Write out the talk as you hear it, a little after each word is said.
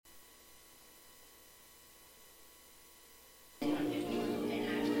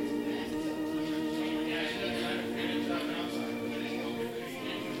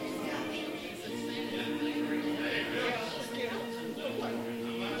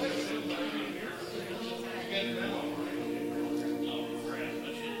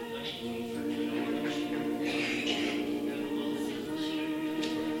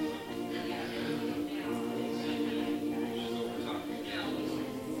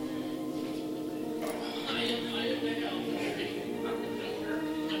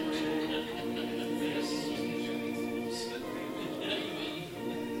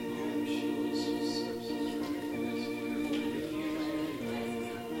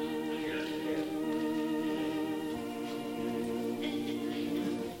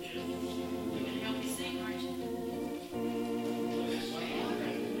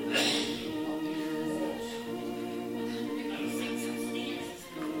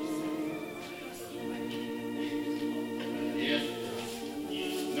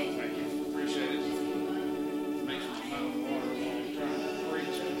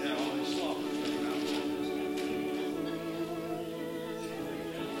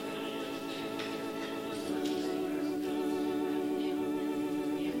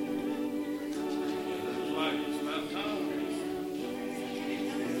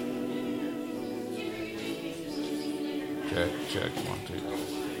check. 1, 2.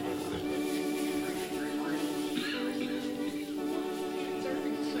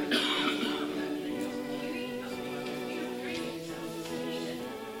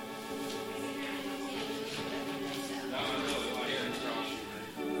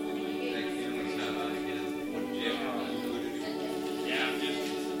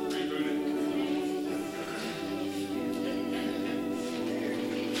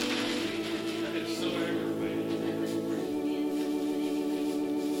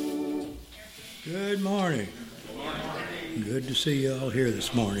 Good morning. Good to see you all here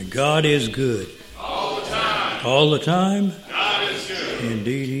this morning. God is good. All the time. All the time? God is good.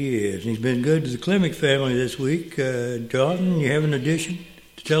 Indeed He is. He's been good to the Clemick family this week. Jordan, you have an addition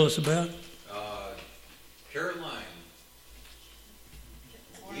to tell us about? Caroline.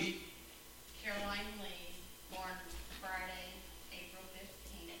 Caroline Lee, born Friday, April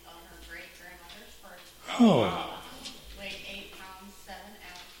 15th, on her great-grandmother's birthday. Oh, Wow. Weighed 8 pounds, 7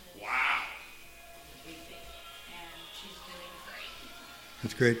 ounces. Wow. And she's doing great.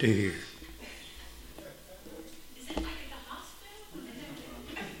 that's great to hear. Is it like at the hospital?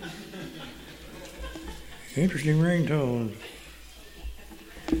 Interesting ringtones.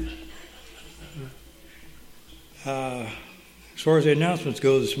 As far as the announcements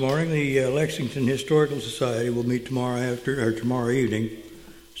go this morning, the Lexington Historical Society will meet tomorrow evening,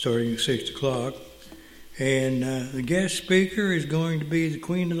 starting at 6 o'clock. And the guest speaker is going to be the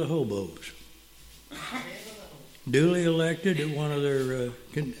Queen of the Hobos, duly elected at one of their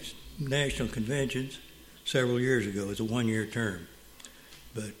national conventions several years ago. It's a one-year term.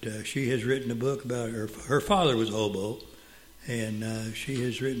 But she has written a book about her father was a hobo, and she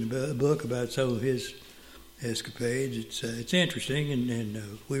has written a book about some of his escapades. It's interesting,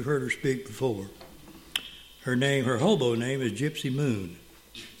 and we've heard her speak before. Her hobo name is Gypsy Moon.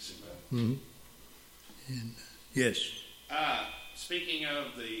 Mm-hmm. And, yes. Speaking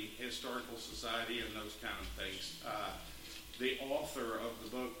of the Historical Society and those kind of things, the author of the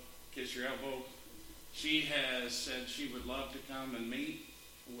book, Kiss Your Elbow, she has said she would love to come and meet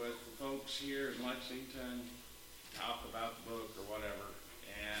with the folks here in Lexington, talk about the book or whatever.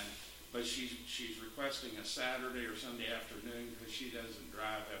 But she's requesting a Saturday or Sunday afternoon because she doesn't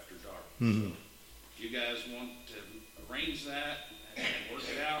drive after dark. Mm-hmm. So if you guys want to arrange that and work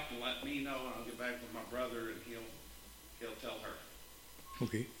it out and let me know, and I'll get back with my brother and he'll tell her.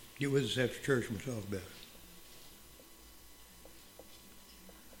 Okay. Get with us after church and we'll talk about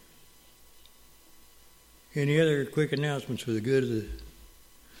it. Any other quick announcements for the good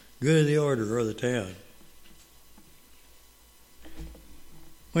of the order or the town?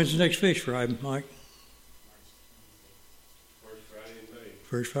 When's the next fish fry, Mike?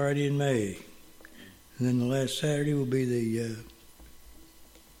 First Friday in May. And then the last Saturday will be the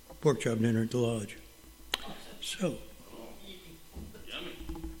pork chop dinner at the lodge. So,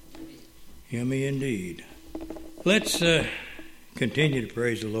 yummy indeed. Let's continue to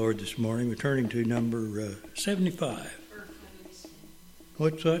praise the Lord this morning. We're turning to number 75.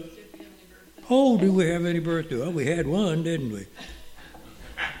 What's that? Oh, do we have any birthday? Well, we had one, didn't we?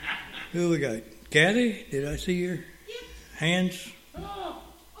 Who we got? Kathy, did I see your hands? Well,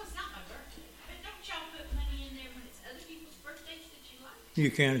 it's not my birthday. But don't y'all put money in there when it's other people's birthdays that you like?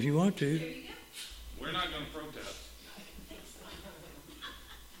 You can if you want to. There you go. We're not going to protest.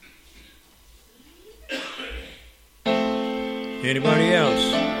 Anybody else?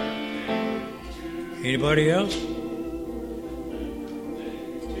 Anybody else?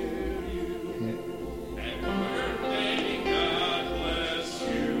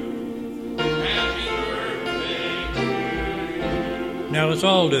 Now let's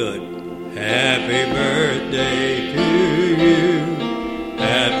all do it. Happy birthday to you.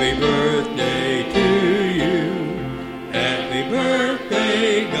 Happy birthday to you. Happy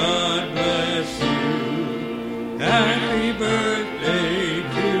birthday, God bless you. Happy birthday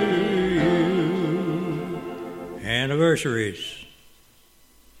to you. Anniversaries.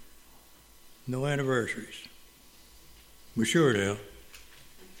 No anniversaries. We're sure now.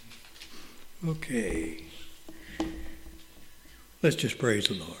 Okay. Let's just praise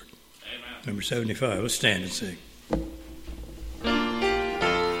the Lord. Amen. Number 75. Let's stand and sing.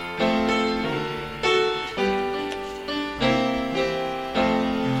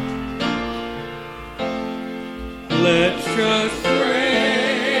 Let's just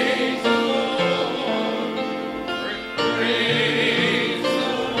praise the Lord. Praise the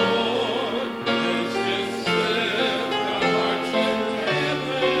Lord. Let's just lift our hearts to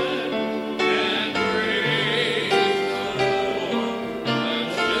heaven and praise the Lord.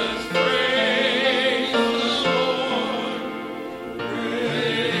 Let's just praise the Lord.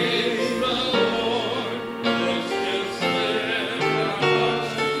 Praise the Lord. Let's just lift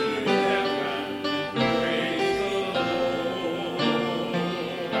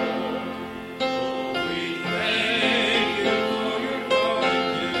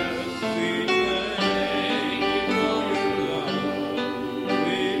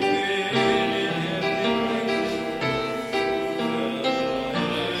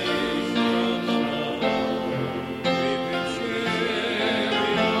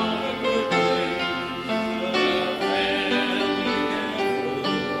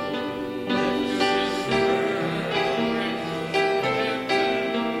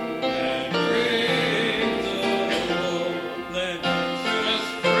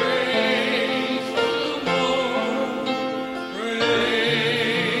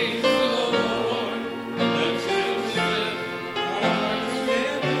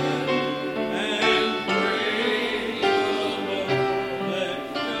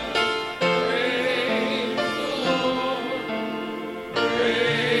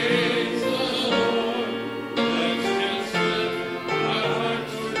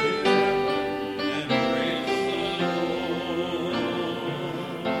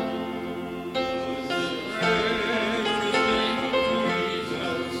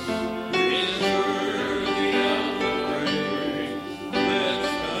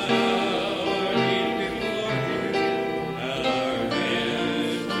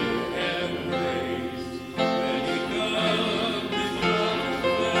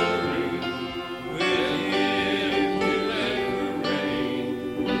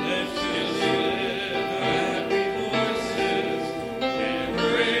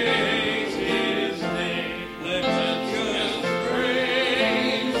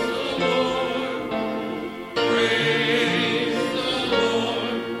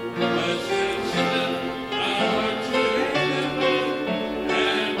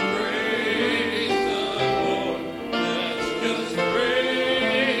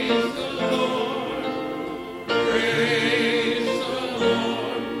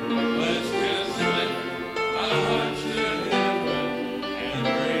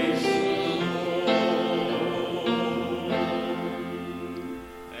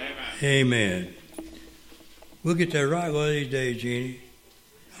Amen. We'll get that right one of these days, Jeannie.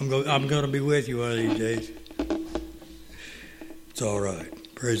 I'm going to be with you one of these days. It's all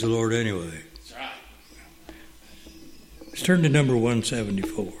right. Praise the Lord anyway. That's right. Let's turn to number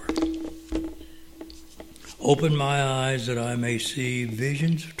 174. Open my eyes that I may see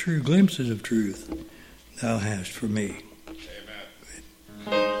visions of truth, glimpses of truth thou hast for me. Amen.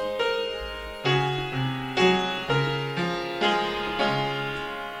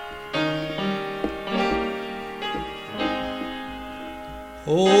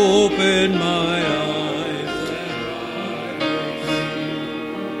 Open my eyes.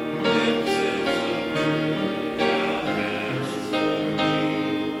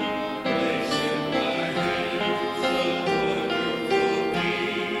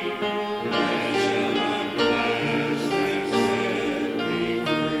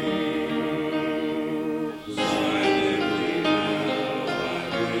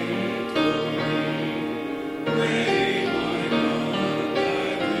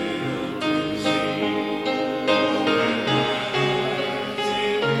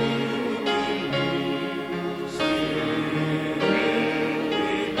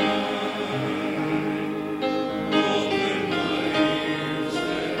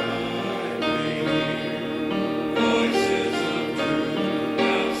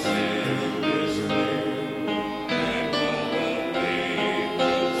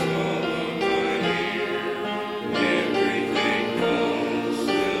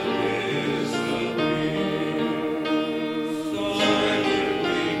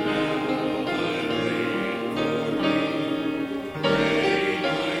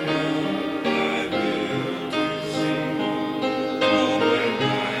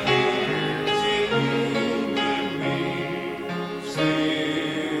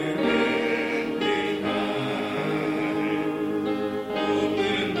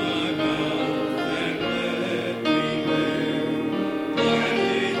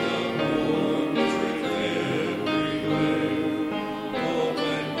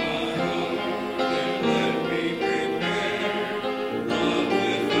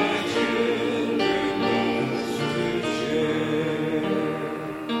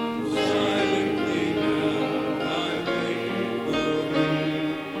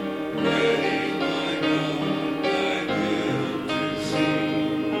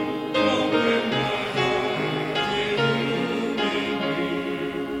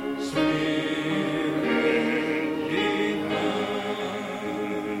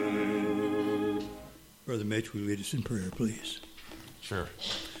 Brother Mitch, will you lead us in prayer, please? Sure.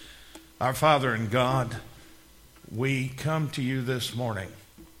 Our Father in God, we come to you this morning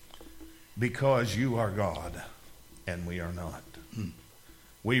because you are God and we are not.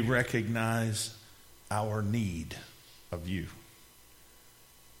 We recognize our need of you.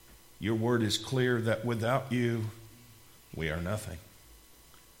 Your word is clear that without you, we are nothing.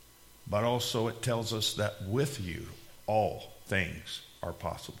 But also it tells us that with you, all things are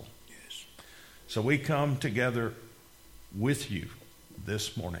possible. Yes. So we come together with you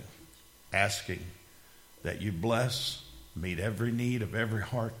this morning, asking that you bless, meet every need of every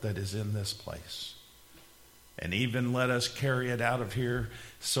heart that is in this place. And even let us carry it out of here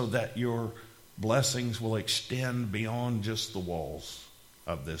so that your blessings will extend beyond just the walls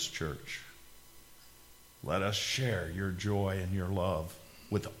of this church. Let us share your joy and your love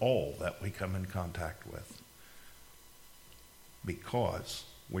with all that we come in contact with, because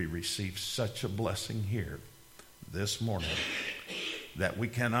we receive such a blessing here this morning that we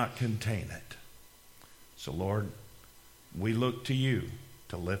cannot contain it. So Lord, we look to you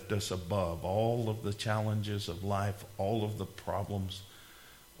to lift us above all of the challenges of life, all of the problems,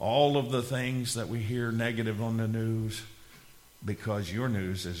 all of the things that we hear negative on the news, because your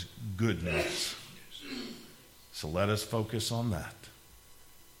news is good news. So let us focus on that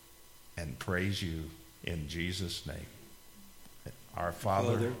and praise you in Jesus' name. Our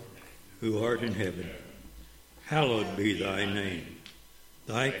Father, who art in heaven, hallowed be thy name.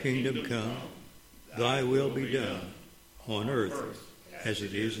 Thy kingdom come, thy will be done, on earth as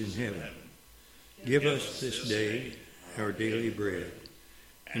it is in heaven. Give us this day our daily bread,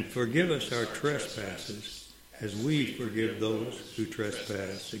 and forgive us our trespasses, as we forgive those who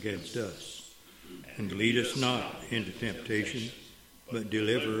trespass against us. And lead us not into temptation, but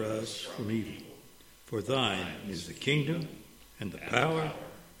deliver us from evil. For thine is the kingdom, and the power,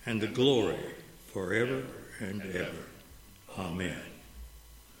 and the glory, forever and ever. Amen.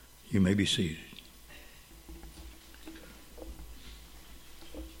 You may be seated.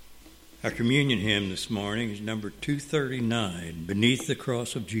 Our communion hymn this morning is number 239, Beneath the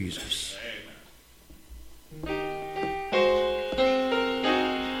Cross of Jesus. Amen.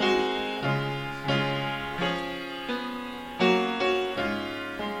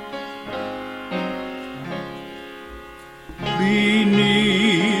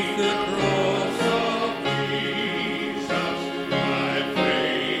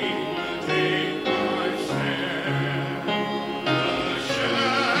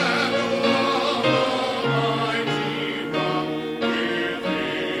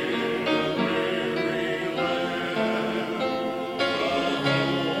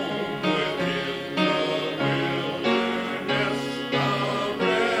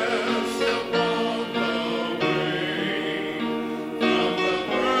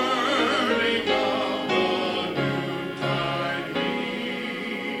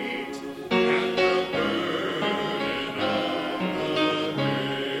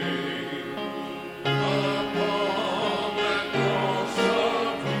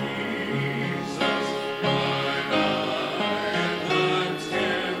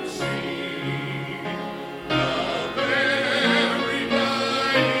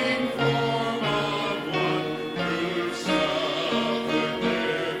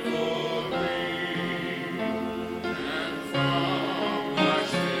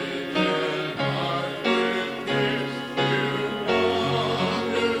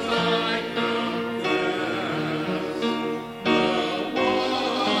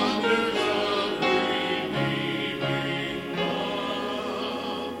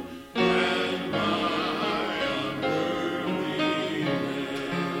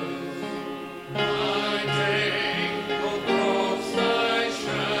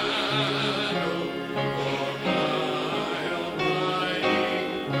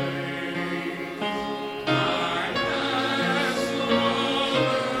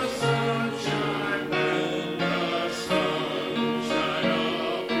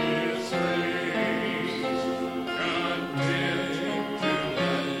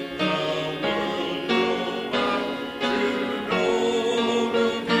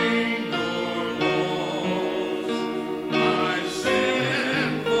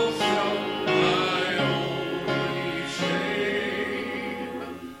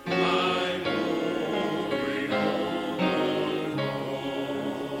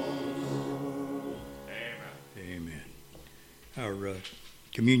 Our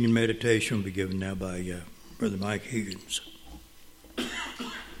communion meditation will be given now by Brother Mike Higgins. The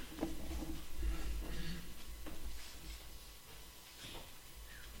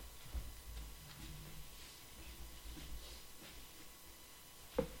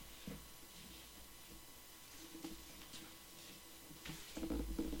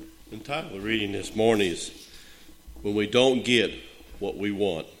title of the reading this morning is When We Don't Get What We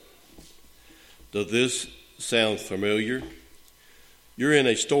Want. Does this sound familiar? You're in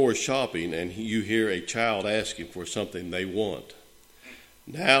a store shopping and you hear a child asking for something they want.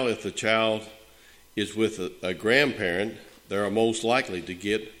 Now, if the child is with a grandparent, they are most likely to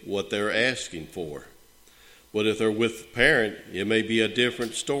get what they're asking for. But if they're with a parent, it may be a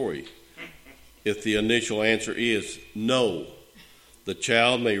different story. If the initial answer is no, the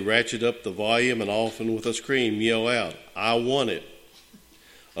child may ratchet up the volume and often with a scream yell out, "I want it."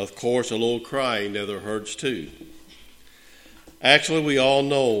 Of course, a little crying never hurts too. Actually, we all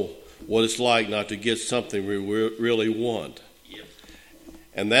know what it's like not to get something we really want. Yep.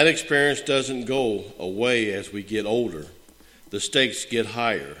 And that experience doesn't go away as we get older. The stakes get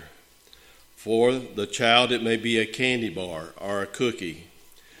higher. For the child, it may be a candy bar or a cookie.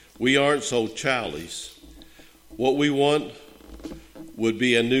 We aren't so childish. What we want would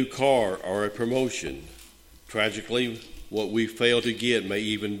be a new car or a promotion. Tragically, what we fail to get may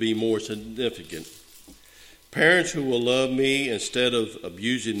even be more significant. Parents who will love me instead of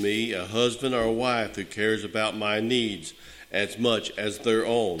abusing me, a husband or a wife who cares about my needs as much as their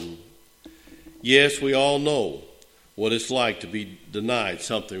own. Yes, we all know what it's like to be denied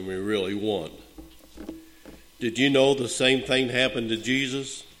something we really want. Did you know the same thing happened to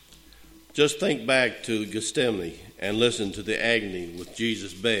Jesus? Just think back to Gethsemane and listen to the agony with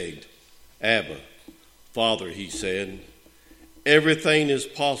Jesus begged. "Abba, Father," he said, "everything is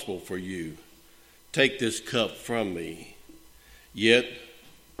possible for you. Take this cup from me. Yet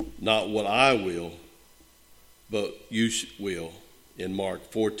not what I will, but you will," in Mark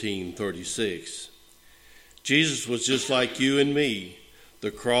 14:36. Jesus was just like you and me.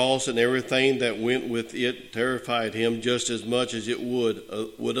 The cross and everything that went with it terrified him just as much as it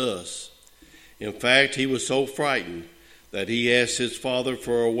would us. In fact, he was so frightened that he asked his Father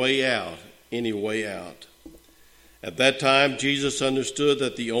for a way out, any way out. At that time, Jesus understood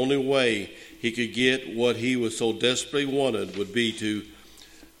that the only way he could get what he was so desperately wanted would be to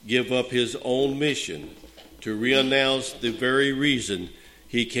give up his own mission, to reannounce the very reason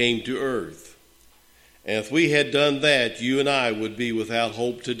he came to earth. And if we had done that, you and I would be without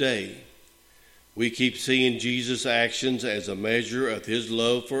hope today. We keep seeing Jesus' actions as a measure of his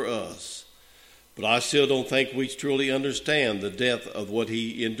love for us. But I still don't think we truly understand the depth of what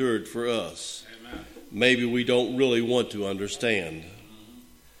he endured for us. Amen. Maybe we don't really want to understand.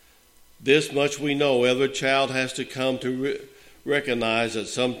 This much we know: every child has to come to recognize that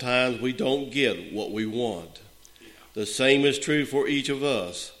sometimes we don't get what we want. The same is true for each of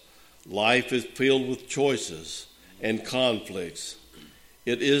us. Life is filled with choices and conflicts.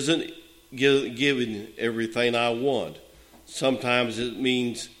 It isn't giving everything I want. Sometimes it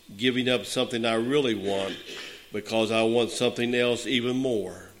means giving up something I really want because I want something else even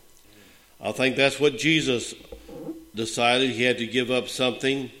more. I think that's what Jesus decided. He had to give up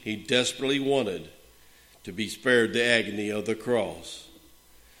something he desperately wanted to be spared the agony of the cross.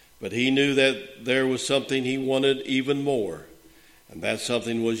 But he knew that there was something he wanted even more, and that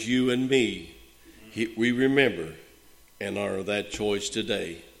something was you and me. We remember and honor that choice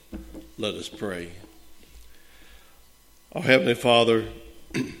today. Let us pray. Our Heavenly Father,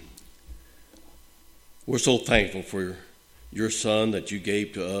 we're so thankful for your Son that you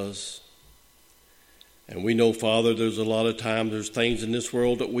gave to us. And we know, Father, there's a lot of times there's things in this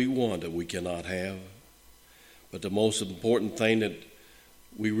world that we want that we cannot have. But the most important thing that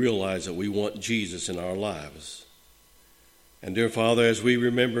we realize that we want Jesus in our lives. And dear Father, as we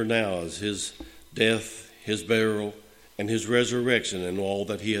remember now as his death, his burial, and his resurrection and all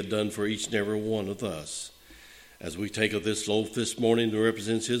that he had done for each and every one of us, as we take of this loaf this morning that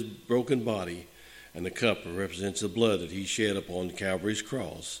represents his broken body, and the cup that represents the blood that he shed upon Calvary's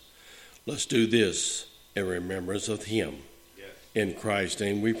cross, let's do this in remembrance of him. Yes. In Christ's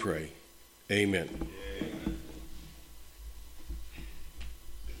name we pray. Amen. Amen.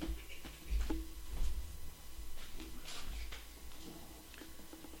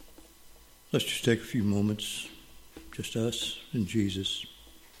 Let's just take a few moments, just us and Jesus,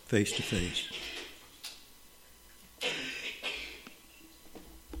 face to face.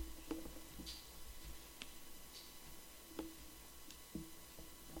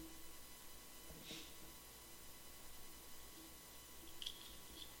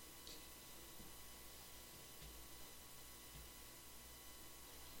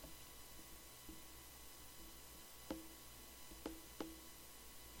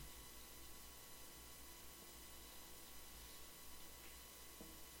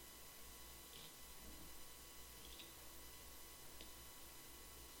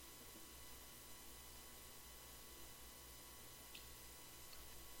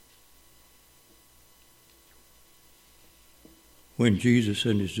 when Jesus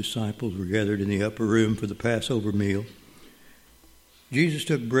and his disciples were gathered in the upper room for the Passover meal, Jesus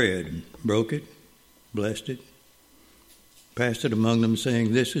took bread and broke it, blessed it, passed it among them,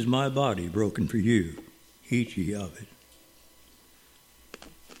 saying, "This is my body broken for you. Eat ye of it."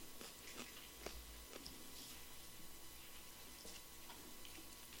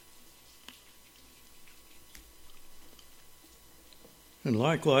 And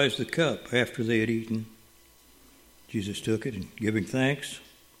likewise the cup after they had eaten. Jesus took it, and giving thanks,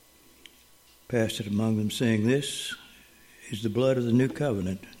 passed it among them, saying, "This is the blood of the new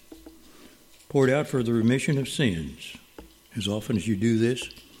covenant, poured out for the remission of sins. As often as you do this,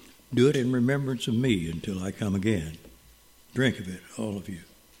 do it in remembrance of me until I come again. Drink of it, all of you."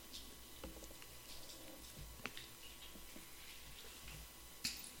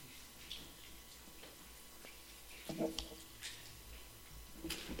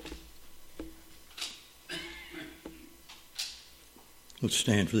 Let's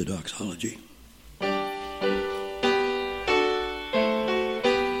stand for the doxology.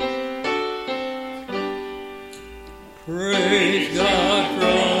 Praise God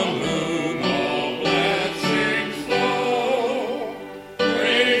from whom all blessings flow.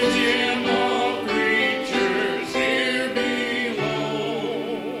 Praise Him, all creatures here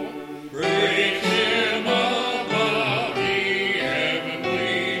below. Praise Him above the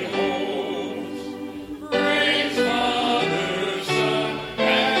heavenly hosts. Praise Father, Son,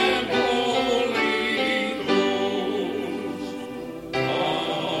 and Holy Ghost.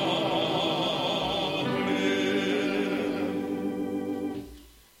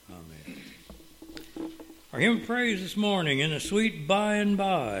 Our hymn of praise this morning, "In a Sweet By and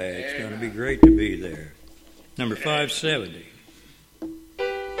By." It's going to be great to be there. Number 570.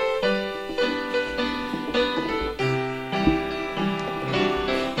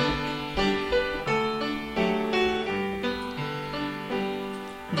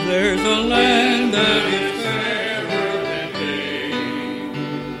 There's a land that is fairer than day,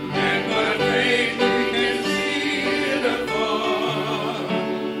 and by faith we can see it afar.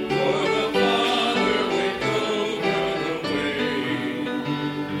 For the Father with children away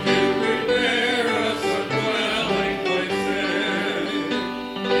to prepare us a dwelling place there.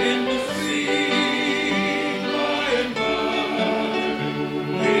 In the sweet by and by,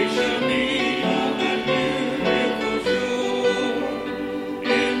 we shall meet on that beautiful shore.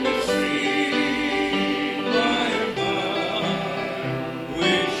 In the sweet by and by,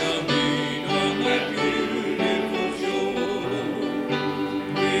 we shall meet on that beautiful shore.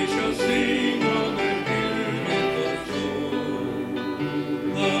 We shall sing on that beautiful shore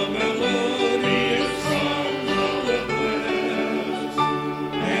the melodious songs of the blessed,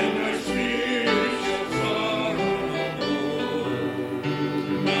 and our spirits shall sorrow no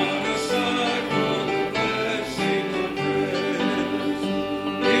more. Not a sigh for the blessing or rest.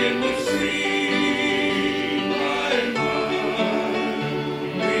 In the sweet by and by,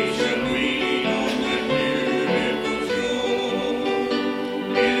 we shall meet on that beautiful shore.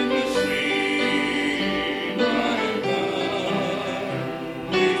 In the sweet by and by,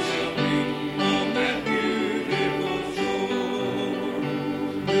 we shall meet on that beautiful shore.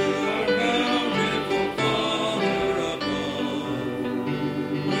 To our bountiful Father above,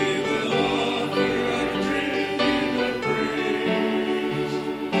 we will offer our tribute of praise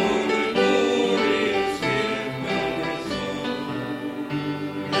for the glorious gift of His Son,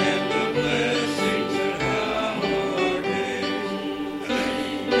 and the blessings that hallow our days.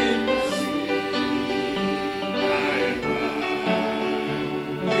 In the sweet by and by,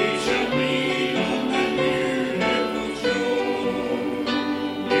 we shall meet on that beautiful shore.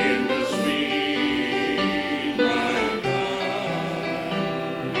 In the sweet by and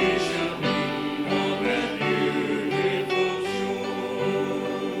by, we shall meet on that beautiful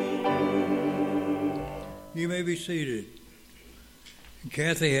shore. You may be seated.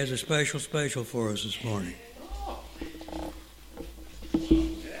 Kathy has a special for us this morning.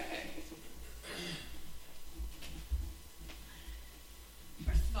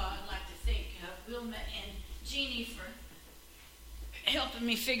 First of all, I'd like to thank Wilma and Jeannie for helping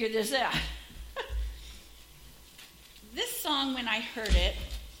me figure this out. This song, when I heard it,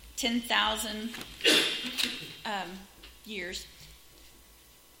 10,000 years,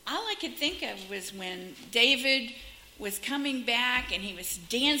 all I could think of was when David was coming back and he was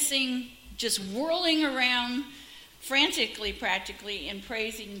dancing, just whirling around frantically, practically, and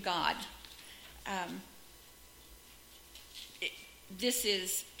praising God. This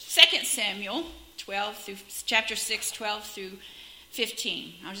is 2 Samuel 12 through chapter 6, 12 through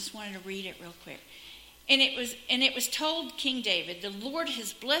 15. I just wanted to read it real quick. And it was told King David, "The Lord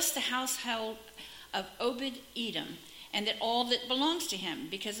has blessed the household of Obed-Edom and that all that belongs to him,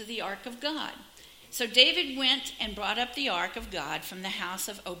 because of the ark of God. So David went and brought up the ark of God from the house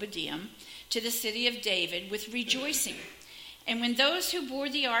of Obadiah to the city of David with rejoicing. And when those who bore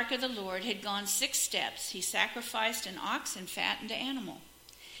the ark of the Lord had gone 6 steps, he sacrificed an ox and fattened an animal.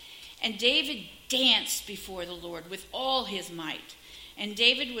 And David danced before the Lord with all his might. And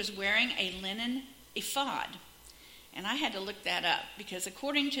David was wearing a linen ephod. And I had to look that up, because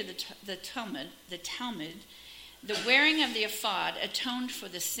according to the Talmud, the wearing of the ephod atoned for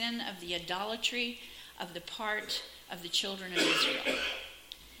the sin of the idolatry of the part of the children of Israel.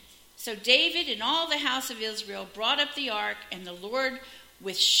 So David and all the house of Israel brought up the ark and the Lord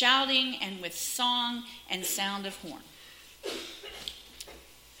with shouting and with song and sound of horn.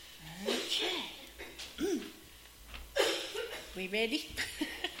 Okay. We ready?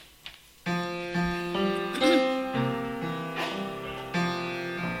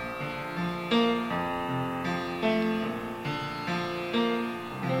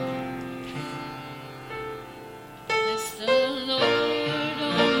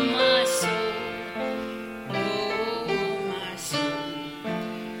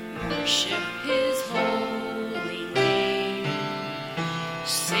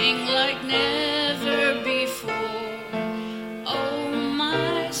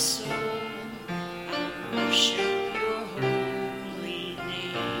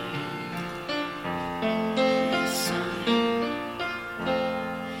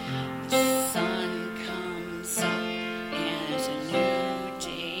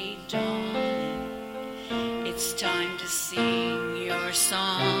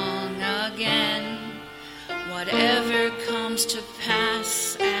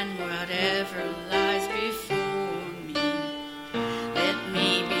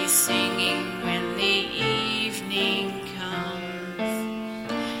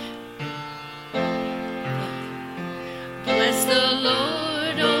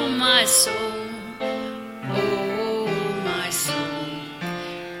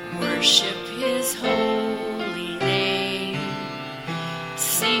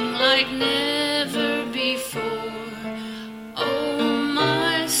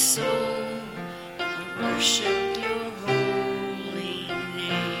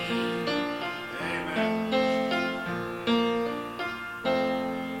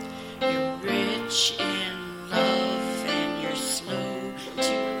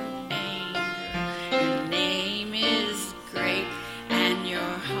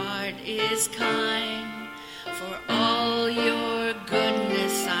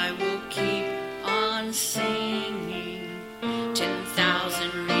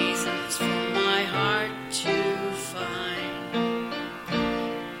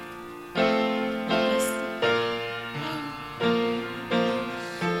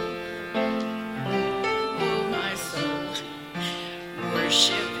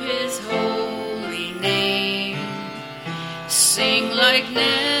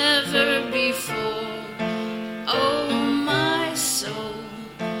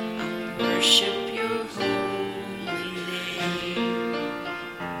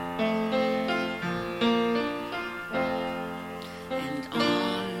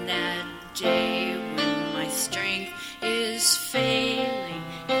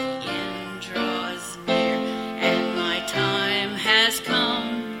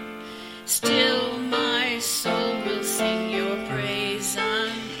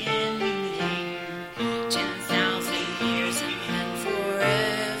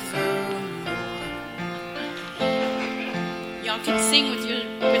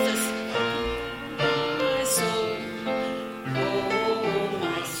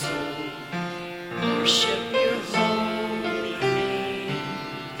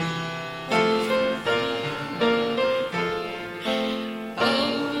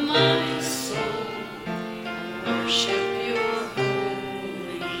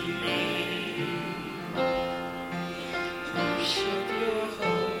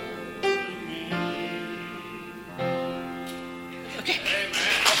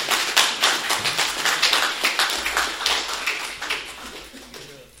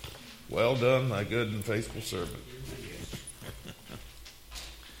 Well done, thy good and faithful servant.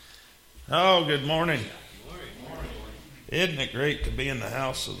 Oh, good morning. Isn't it great to be in the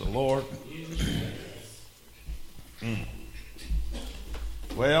house of the Lord?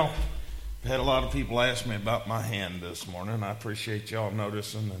 Well, I've had a lot of people ask me about my hand this morning. I appreciate y'all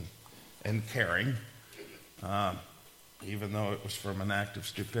noticing and caring, even though it was from an act of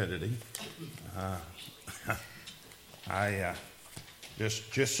stupidity.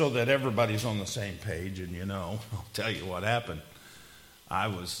 Just so that everybody's on the same page, and I'll tell you what happened. I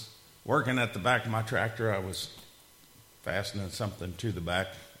was working at the back of my tractor. I was fastening something to the back,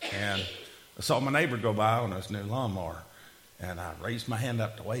 and I saw my neighbor go by on his new lawnmower, and I raised my hand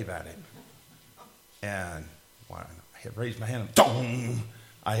up to wave at him. And when I raised my hand, dong,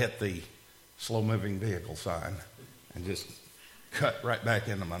 I hit the slow-moving vehicle sign and just cut right back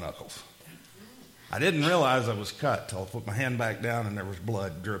into my knuckles. I didn't realize I was cut till I put my hand back down and there was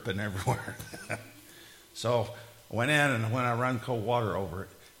blood dripping everywhere. So I went in, and when I run cold water over it,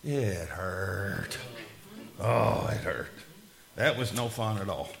 it hurt. Oh, it hurt. That was no fun at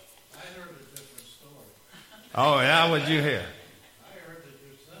all. I heard a different story. Oh, yeah? What'd you hear? I heard that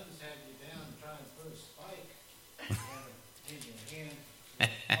your sons had you down trying to put a spike in your hand as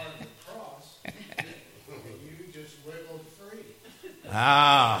part of the cross, and you just wiggled free.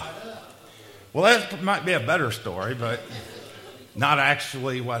 Ah. Well, that might be a better story, but not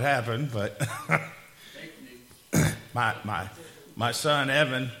actually what happened. But my son,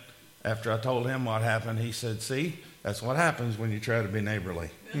 Evan, after I told him what happened, he said, see, that's what happens when you try to be neighborly.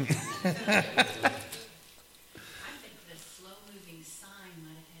 I think the slow-moving sign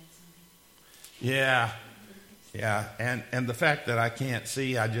might have had something. Yeah, and the fact that I can't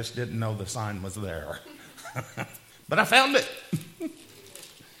see, I just didn't know the sign was there. But I found it.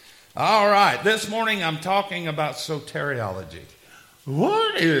 All right, this morning I'm talking about soteriology.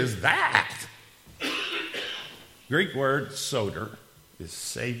 What is that? Greek word soter is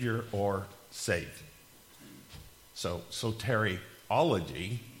savior or save. So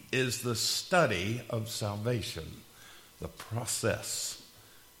soteriology is the study of salvation, the process.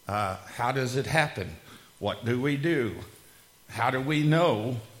 How does it happen? What do we do? How do we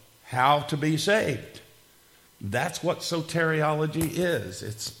know how to be saved? That's what soteriology is.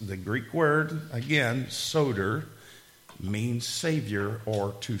 It's the Greek word, again, soter, means savior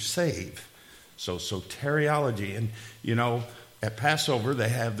or to save. So soteriology, and you know, at Passover they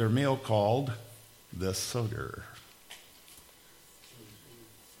have their meal called the soter.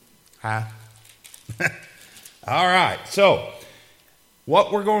 Huh? All right, so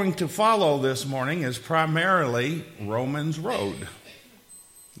what we're going to follow this morning is primarily Romans Road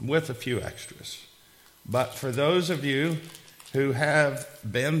with a few extras. But for those of you who have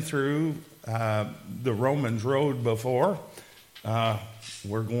been through the Romans Road before,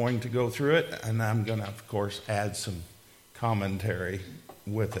 we're going to go through it, and I'm going to, of course, add some commentary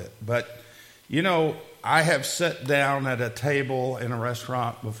with it. But, you know, I have sat down at a table in a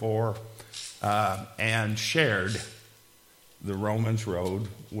restaurant before and shared the Romans Road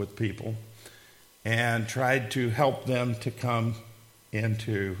with people and tried to help them to come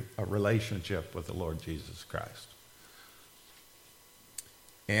into a relationship with the Lord Jesus Christ.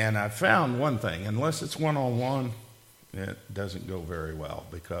 And I found one thing, unless it's one-on-one, it doesn't go very well,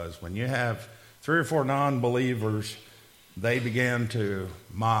 because when you have 3 or 4 non-believers, they begin to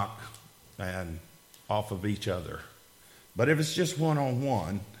mock and off of each other. But if it's just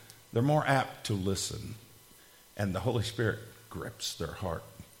one-on-one, they're more apt to listen, and the Holy Spirit grips their heart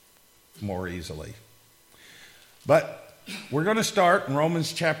more easily. But we're going to start in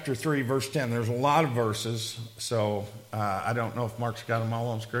Romans chapter 3, verse 10. There's a lot of verses, so I don't know if Mark's got them all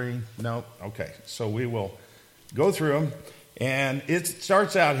on screen. No? Okay. So we will go through them. And it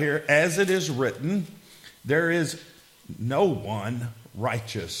starts out here, as it is written, there is no one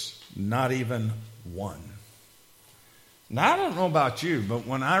righteous, not even one. Now, I don't know about you, but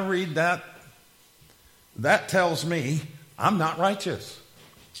when I read that, that tells me I'm not righteous.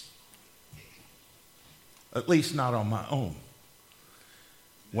 At least not on my own.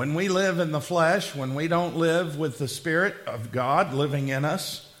 When we live in the flesh, when we don't live with the Spirit of God living in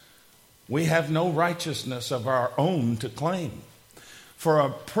us, we have no righteousness of our own to claim. For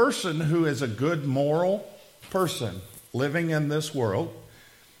a person who is a good moral person living in this world,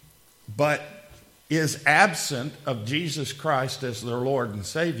 but is absent of Jesus Christ as their Lord and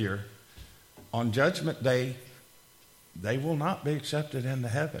Savior, on Judgment Day, they will not be accepted into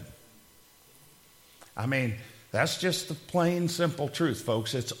heaven. I mean, that's just the plain, simple truth,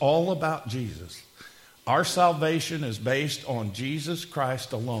 folks. It's all about Jesus. Our salvation is based on Jesus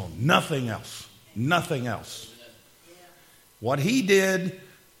Christ alone. Nothing else. Nothing else. What he did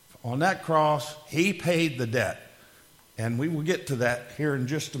on that cross, he paid the debt. And we will get to that here in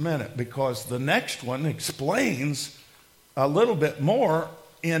just a minute, because the next one explains a little bit more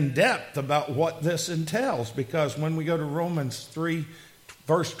in depth about what this entails. Because when we go to Romans 3,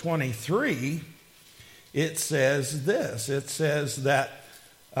 verse 23... it says this. It says that,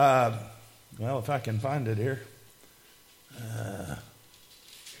 well, if I can find it here.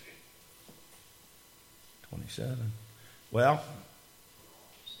 27. Well,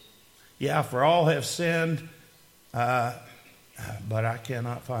 yeah, for all have sinned, but I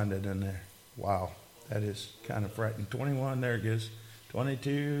cannot find it in there. Wow, That is kind of frightening. 21, there it is.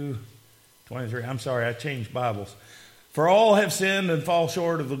 22, 23. I'm sorry, I changed Bibles. For all have sinned and fall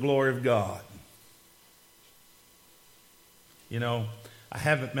short of the glory of God. You know, I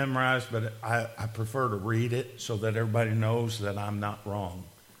haven't memorized, but I prefer to read it so that everybody knows that I'm not wrong.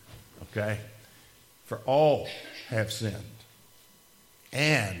 Okay? For all have sinned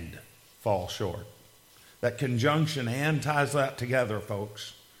and fall short. That conjunction and ties that together,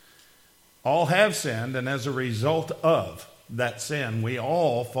 folks. All have sinned, and as a result of that sin, we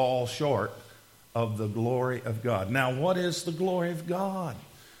all fall short of the glory of God. Now, what is the glory of God?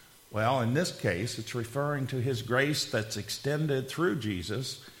 Well, in this case, it's referring to his grace that's extended through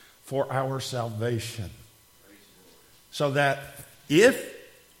Jesus for our salvation. So that if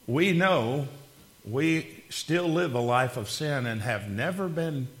we know we still live a life of sin and have never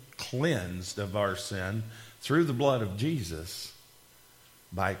been cleansed of our sin through the blood of Jesus,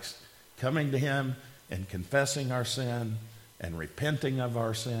 by coming to him and confessing our sin and repenting of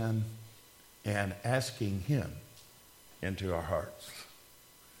our sin and asking him into our hearts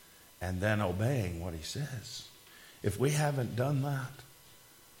and then obeying what he says. If we haven't done that,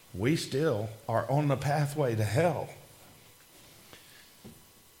 we still are on the pathway to hell.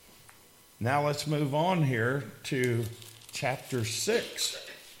 Now let's move on here to chapter 6,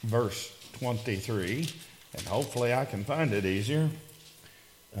 verse 23, and hopefully I can find it easier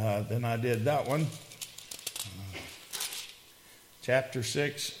than I did that one. Chapter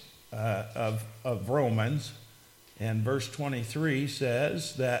 6 of Romans, and verse 23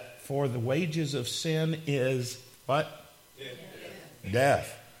 says that for the wages of sin is what?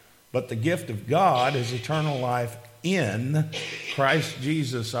 Death. But the gift of God is eternal life in Christ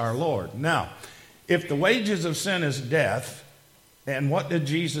Jesus our Lord. Now, if the wages of sin is death, and what did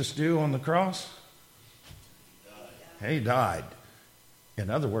Jesus do on the cross? He died. In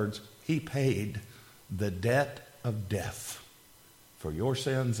other words, he paid the debt of death for your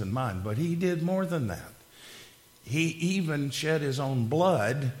sins and mine. But he did more than that. He even shed his own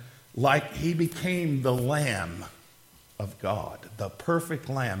blood, like he became the Lamb of God, the perfect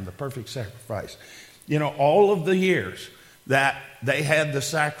Lamb, the perfect sacrifice. You know, all of the years that they had the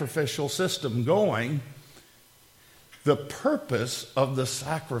sacrificial system going, the purpose of the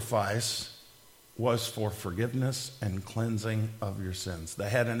sacrifice was for forgiveness and cleansing of your sins. They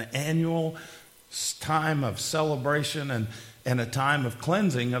had an annual time of celebration and a time of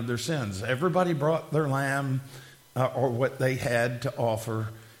cleansing of their sins. Everybody brought their lamb or what they had to offer,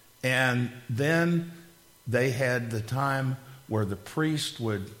 and then they had the time where the priest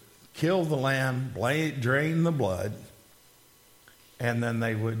would kill the lamb, drain the blood, and then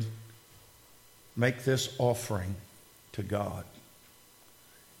they would make this offering to God.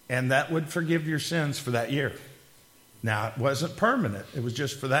 And that would forgive your sins for that year. Now, it wasn't permanent. It was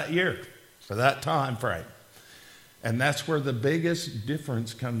just for that year, for that time frame. And that's where the biggest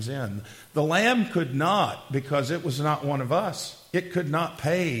difference comes in. The lamb could not, because it was not one of us, it could not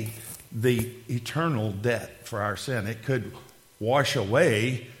pay the eternal debt for our sin. It could wash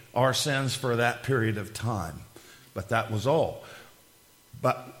away our sins for that period of time. But that was all.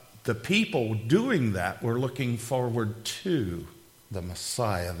 But the people doing that were looking forward to the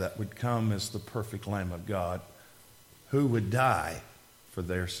Messiah that would come as the perfect Lamb of God, who would die for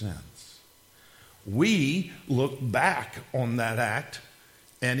their sins. We look back on that act,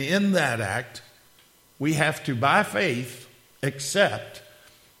 and in that act, we have to, by faith, accept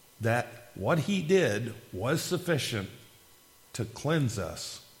that what he did was sufficient to cleanse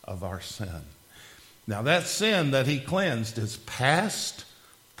us of our sin. Now, that sin that he cleansed is past,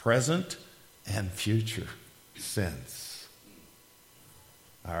 present, and future sins.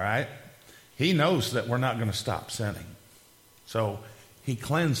 All right? He knows that we're not going to stop sinning. So he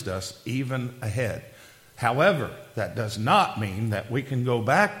cleansed us even ahead. However, that does not mean that we can go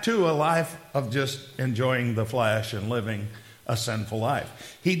back to a life of just enjoying the flesh and living a sinful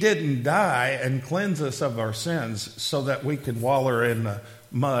life. He didn't die and cleanse us of our sins so that we could waller in the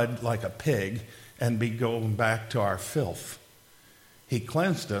mud like a pig and be going back to our filth. He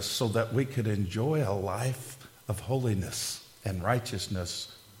cleansed us so that we could enjoy a life of holiness and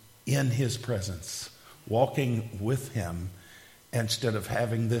righteousness in his presence, walking with him instead of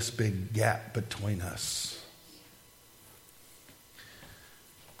having this big gap between us.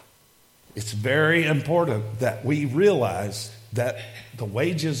 It's very important that we realize that the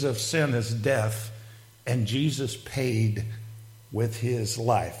wages of sin is death, and Jesus paid with his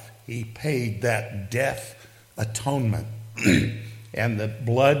life. He paid that death atonement, and the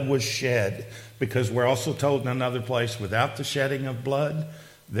blood was shed, because we're also told in another place, without the shedding of blood,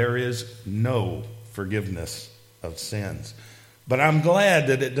 there is no forgiveness of sins. But I'm glad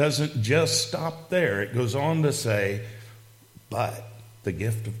that it doesn't just stop there. It goes on to say, but the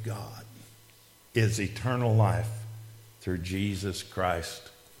gift of God is eternal life through Jesus Christ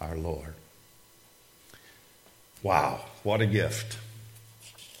our Lord. Wow, what a gift.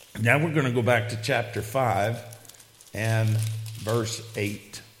 Now we're going to go back to chapter 5 and verse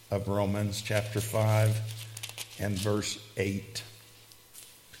 8 of Romans, chapter 5 and verse 8.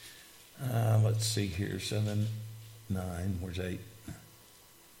 Let's see here, 7, 9, where's 8?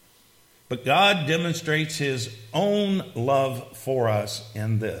 But God demonstrates his own love for us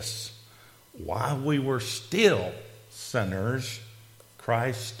in this. While we were still sinners,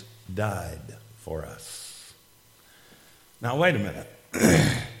 Christ died for us. Now, wait a minute.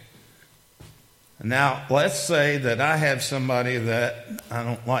 Now, let's say that I have somebody that I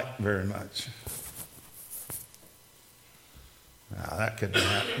don't like very much. Now, that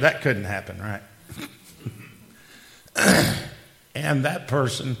couldn't happen, right? And that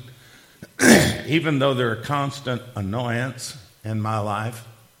person, even though they're a constant annoyance in my life,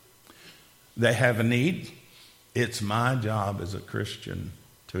 they have a need. It's my job as a Christian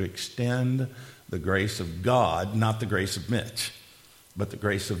to extend the grace of God, not the grace of Mitch, but the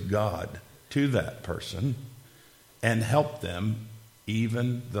grace of God to that person and help them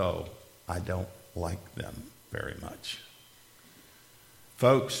even though I don't like them very much.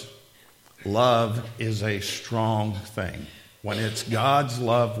 Folks, love is a strong thing. When it's God's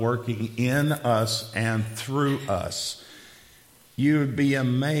love working in us and through us, you'd be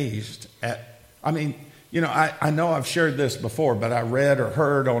amazed at, I know I've shared this before, but I read or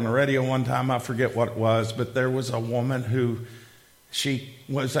heard on the radio one time, I forget what it was, but there was a woman who, she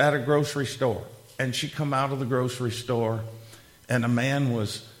was at a grocery store, and she come out of the grocery store, and a man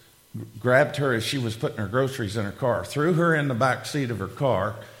grabbed her as she was putting her groceries in her car, threw her in the back seat of her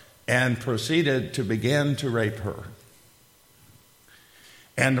car, and proceeded to begin to rape her.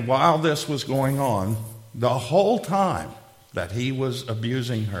 And while this was going on, the whole time that he was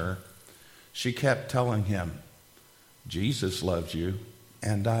abusing her, she kept telling him, Jesus loves you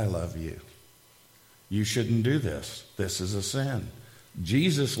and I love you. You shouldn't do this. This is a sin.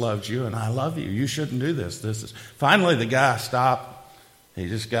 Jesus loves you and I love you. You shouldn't do this. Finally, the guy stopped. He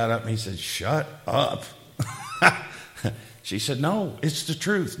just got up and he said, shut up. She said, no, it's the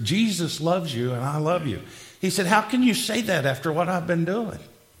truth. Jesus loves you and I love you. He said, how can you say that after what I've been doing?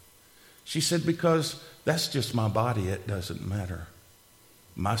 She said, because that's just my body. It doesn't matter.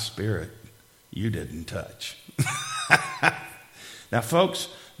 My spirit, you didn't touch. Now, folks,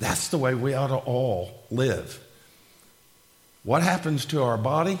 that's the way we ought to all live. What happens to our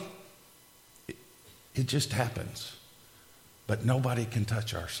body? It just happens. But nobody can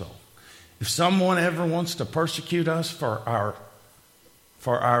touch our soul. If someone ever wants to persecute us for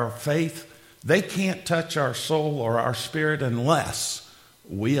our faith, they can't touch our soul or our spirit unless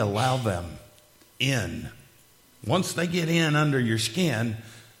we allow them in. Once they get in under your skin,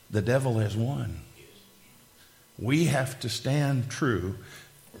 the devil has won. We have to stand true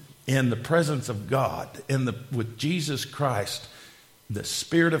in the presence of God, with Jesus Christ, the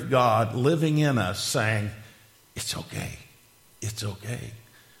Spirit of God living in us, saying, it's okay. It's okay.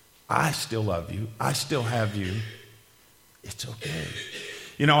 I still love you. I still have you. It's okay.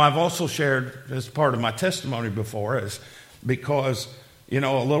 I've also shared as part of my testimony before is because, a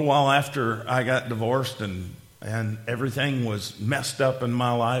little while after I got divorced and everything was messed up in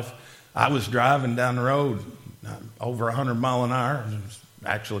my life, I was driving down the road over 100 miles an hour,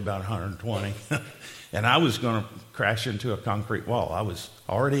 actually about 120, and I was going to crash into a concrete wall. I was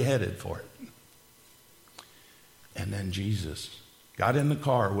already headed for it. And then Jesus got in the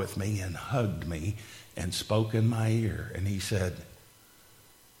car with me and hugged me and spoke in my ear, and he said,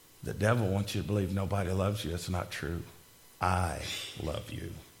 the devil wants you to believe nobody loves you. It's not true. I love you.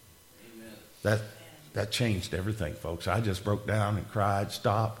 Amen. That changed everything, folks. I just broke down and cried,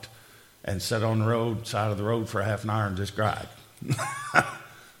 stopped, and sat on the side of the road for a half an hour and just cried.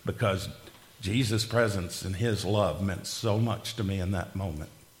 Because Jesus' presence and his love meant so much to me in that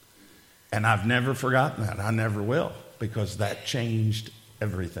moment. And I've never forgotten that. I never will, because that changed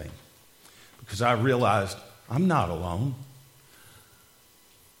everything. Because I realized I'm not alone.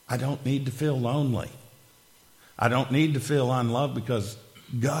 I don't need to feel lonely. I don't need to feel unloved because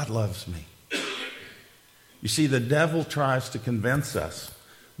God loves me. You see, the devil tries to convince us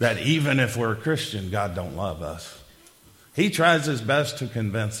that even if we're a Christian, God don't love us. He tries his best to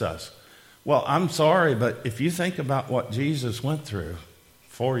convince us. Well, I'm sorry, but if you think about what Jesus went through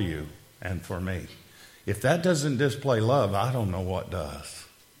for you and for me, if that doesn't display love, I don't know what does.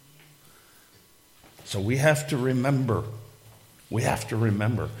 So we have to remember. We have to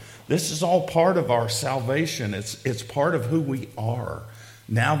remember. This is all part of our salvation. It's part of who we are.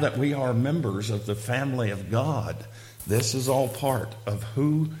 Now that we are members of the family of God, this is all part of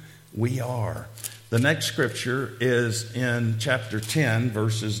who we are. The next scripture is in chapter 10,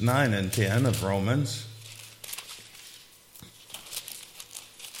 verses 9 and 10 of Romans.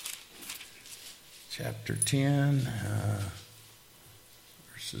 Chapter 10,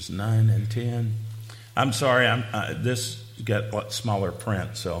 verses 9 and 10. I'm sorry, this got smaller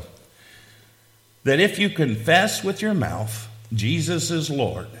print, so. That if you confess with your mouth Jesus is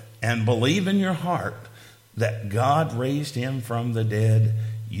Lord and believe in your heart that God raised him from the dead,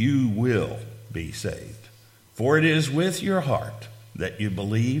 you will be saved. For it is with your heart that you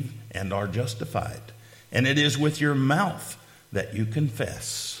believe and are justified, and it is with your mouth that you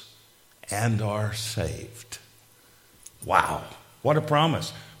confess and are saved. Wow, what a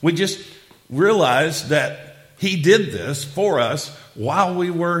promise. We just realized that he did this for us while we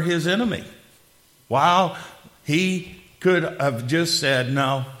were his enemy. While he could have just said,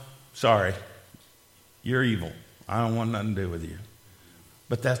 no, sorry, you're evil. I don't want nothing to do with you.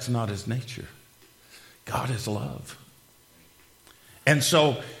 But that's not his nature. God is love. And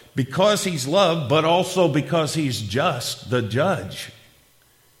so, because he's love, but also because he's just, the judge,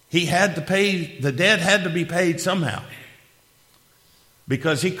 he had to pay, the debt had to be paid somehow.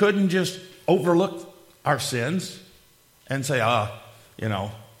 Because he couldn't just overlook our sins and say,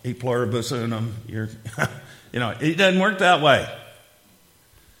 e pluribus unum, it doesn't work that way.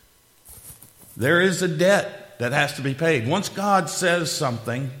 There is a debt that has to be paid. Once God says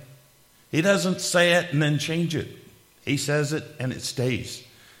something, he doesn't say it and then change it. He says it and it stays.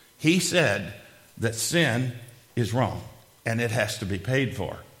 He said that sin is wrong and it has to be paid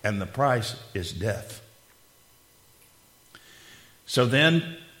for, and the price is death. So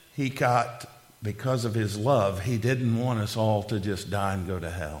then he got, because of his love, he didn't want us all to just die and go to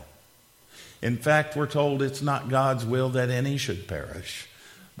hell. In fact, we're told it's not God's will that any should perish,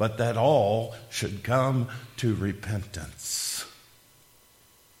 but that all should come to repentance.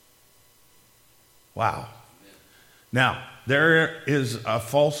 Wow. Now, there is a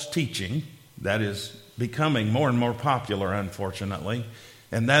false teaching that is becoming more and more popular, unfortunately,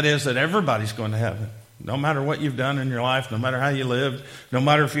 and that is that everybody's going to heaven. No matter what you've done in your life, no matter how you lived, no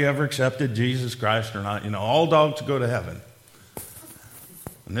matter if you ever accepted Jesus Christ or not, all dogs go to heaven.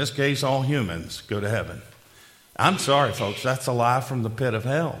 In this case, all humans go to heaven. I'm sorry, folks, that's a lie from the pit of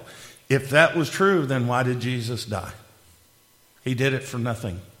hell. If that was true, then why did Jesus die? He did it for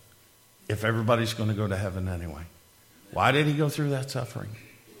nothing. If everybody's going to go to heaven anyway. Why did he go through that suffering?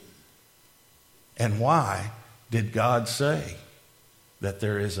 And why did God say that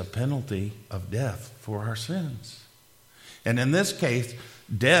there is a penalty of death for our sins? And in this case,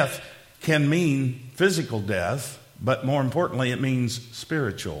 death can mean physical death, but more importantly, it means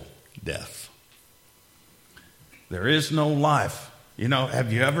spiritual death. There is no life.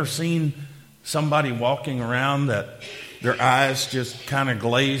 Have you ever seen somebody walking around that their eyes just kind of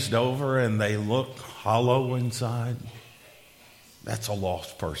glazed over and they look hollow inside? That's a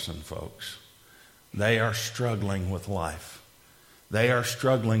lost person, folks. They are struggling with life. They are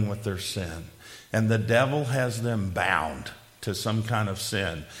struggling with their sin. And the devil has them bound to some kind of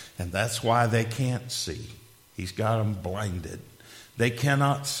sin. And that's why they can't see. He's got them blinded. They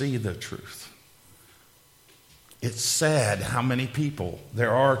cannot see the truth. It's sad how many people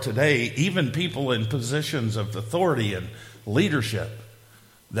there are today, even people in positions of authority and leadership,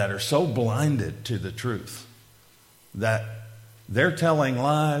 that are so blinded to the truth that they're telling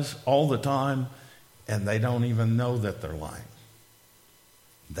lies all the time and they don't even know that they're lying.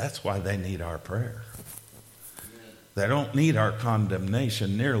 That's why they need our prayer. They don't need our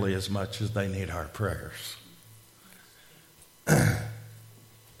condemnation nearly as much as they need our prayers.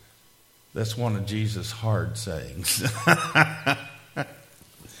 That's one of Jesus' hard sayings.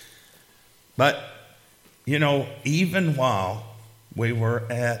 But, even while we were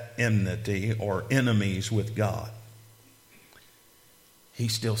at enmity or enemies with God, he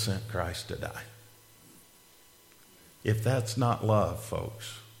still sent Christ to die. If that's not love,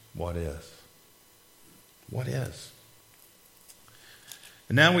 folks, what is? What is?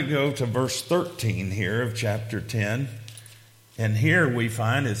 And now we go to verse 13 here of chapter 10. And here we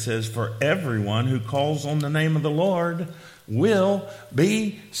find it says, for everyone who calls on the name of the Lord will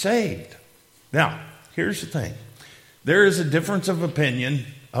be saved. Now, here's the thing. There is a difference of opinion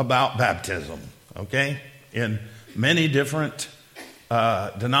about baptism, okay? In many different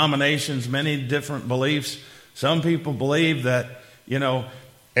denominations, many different beliefs. Some people believe that,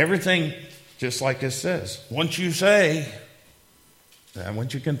 everything, just like it says, once you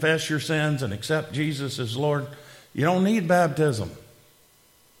confess your sins and accept Jesus as Lord, you don't need baptism.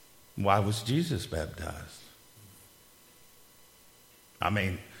 Why was Jesus baptized? I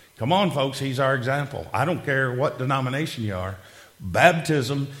mean, come on, folks, he's our example. I don't care what denomination you are.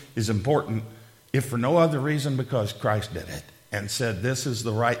 Baptism is important, if for no other reason, because Christ did it and said this is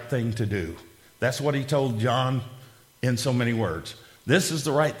the right thing to do. That's what he told John in so many words. This is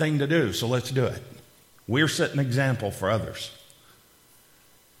the right thing to do, so let's do it. We're setting an example for others.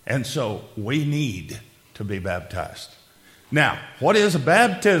 And so we need to be baptized. Now, what is a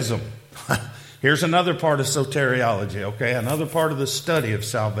baptism? Here's another part of soteriology, okay? Another part of the study of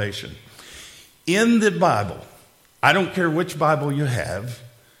salvation. In the Bible, I don't care which Bible you have,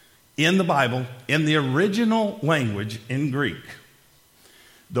 in the Bible, in the original language in Greek,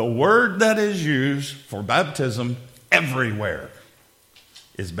 the word that is used for baptism everywhere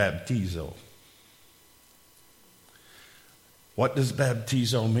is baptizo. What does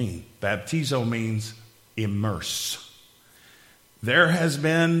baptizo mean? Baptizo means immerse. There has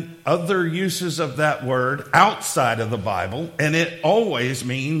been other uses of that word outside of the Bible, and it always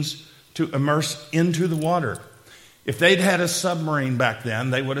means to immerse into the water. If they'd had a submarine back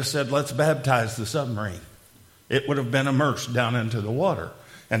then, they would have said, let's baptize the submarine. It would have been immersed down into the water,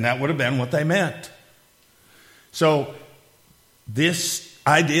 and that would have been what they meant. So this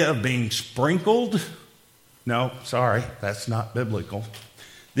idea of being sprinkled, no, sorry, that's not biblical.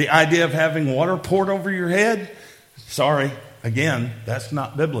 The idea of having water poured over your head, sorry, again, that's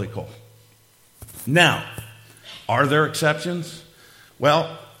not biblical. Now, are there exceptions?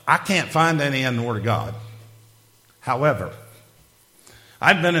 Well, I can't find any in the Word of God. However,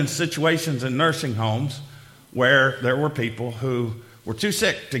 I've been in situations in nursing homes where there were people who were too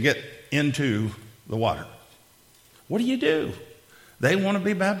sick to get into the water. What do? They want to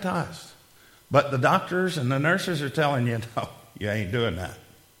be baptized. But the doctors and the nurses are telling you, no, you ain't doing that.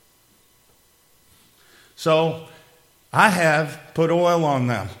 So I have put oil on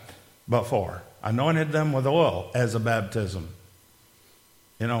them before. Anointed them with oil as a baptism.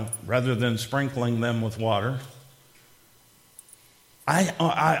 You know, rather than sprinkling them with water.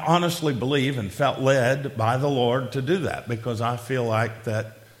 I honestly believe and felt led by the Lord to do that because I feel like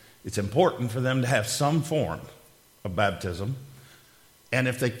that it's important for them to have some form of baptism. And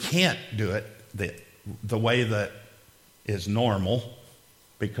if they can't do it the way that is normal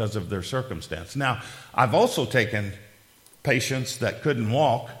because of their circumstance. Now, I've also taken patients that couldn't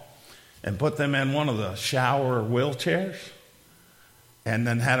walk and put them in one of the shower wheelchairs and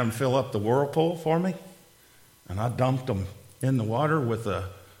then had them fill up the whirlpool for me. And I dumped them in the water with a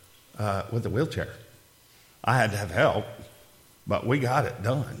wheelchair. I had to have help, but we got it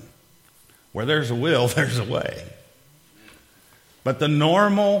done. Where there's a will, there's a way. But the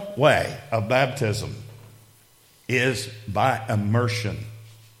normal way of baptism is by immersion.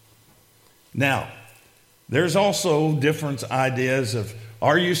 Now, there's also different ideas of,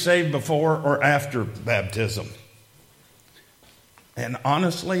 are you saved before or after baptism? And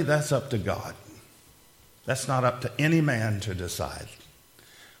honestly, that's up to God. That's not up to any man to decide.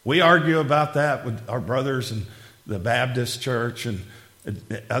 We argue about that with our brothers in the Baptist church and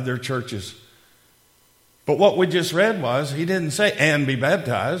other churches. But what we just read was, he didn't say, and be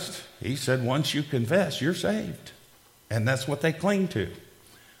baptized. He said, once you confess, you're saved. And that's what they cling to.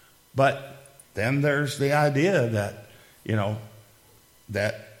 But then there's the idea that, you know,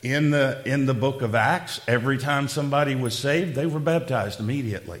 that in the book of Acts, every time somebody was saved, they were baptized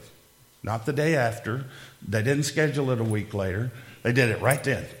immediately. Not the day after. They didn't schedule it a week later. They did it right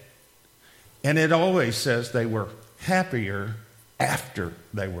then. And it always says they were happier after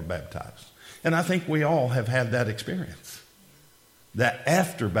they were baptized. And I think we all have had that experience. That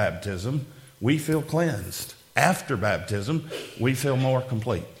after baptism, we feel cleansed. After baptism, we feel more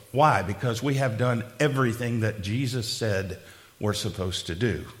complete. Why? Because we have done everything that Jesus said we're supposed to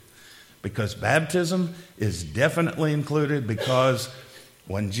do. Because baptism is definitely included, because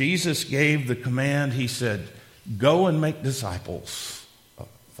when Jesus gave the command, he said, go and make disciples of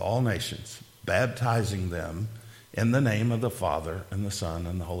all nations, baptizing them in the name of the Father and the Son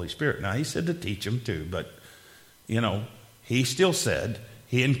and the Holy Spirit. Now, he said to teach them too, but, you know, he still said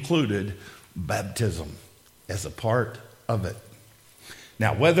he included baptism as a part of it.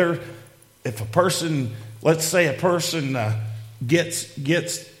 Now, if a person, let's say a person gets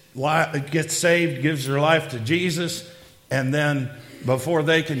saved, gives their life to Jesus, and then before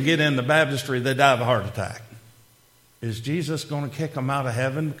they can get into baptistry, they die of a heart attack. Is Jesus going to kick them out of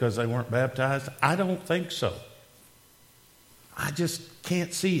heaven because they weren't baptized? I don't think so. I just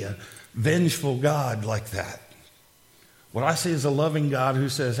can't see a vengeful God like that. What I see is a loving God who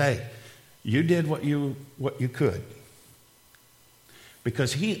says, hey, you did what you could.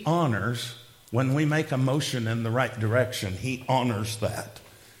 Because he honors when we make a motion in the right direction. He honors that.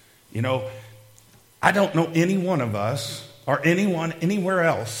 You know, I don't know any one of us or anyone anywhere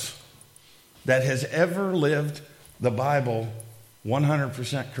else that has ever lived the Bible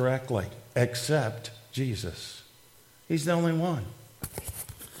 100% correctly except Jesus. He's the only one.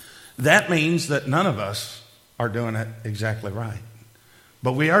 That means that none of us are doing it exactly right.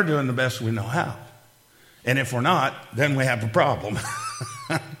 But we are doing the best we know how. And if we're not, then we have a problem.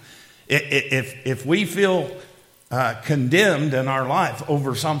 If we feel condemned in our life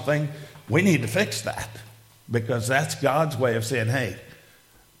over something, we need to fix that. Because that's God's way of saying, hey,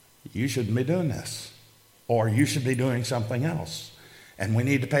 you shouldn't be doing this. Or you should be doing something else. And we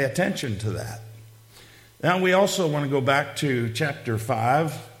need to pay attention to that. Now we also want to go back to chapter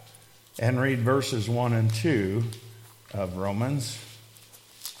 5 and read verses 1 and 2 of Romans.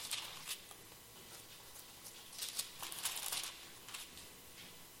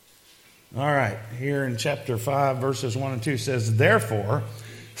 All right, here in chapter 5, verses 1 and 2 says, therefore,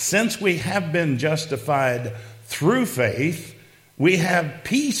 since we have been justified through faith, we have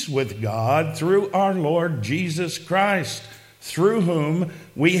peace with God through our Lord Jesus Christ, through whom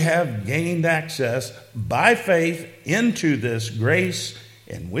we have gained access by faith into this grace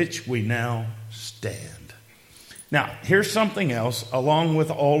in which we now stand. Now, here's something else along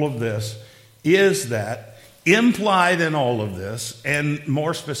with all of this, is that implied in all of this, and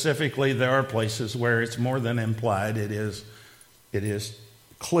more specifically, there are places where it's more than implied, it is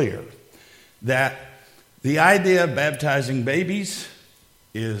clear that the idea of baptizing babies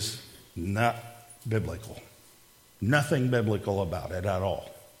is not biblical. Nothing biblical about it at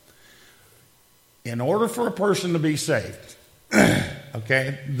all. In order for a person to be saved,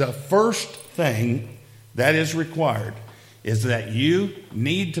 okay, the first thing that is required is that you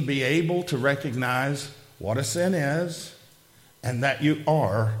need to be able to recognize what a sin is and that you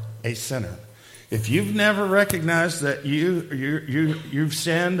are a sinner. If you've never recognized that you've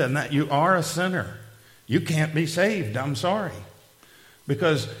sinned and that you are a sinner, you can't be saved. I'm sorry.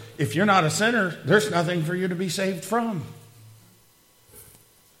 Because if you're not a sinner, there's nothing for you to be saved from.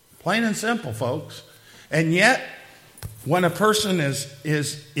 Plain and simple, folks. And yet, when a person is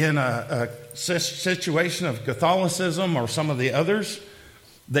in a situation of Catholicism or some of the others,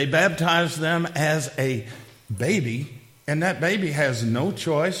 they baptize them as a baby, and that baby has no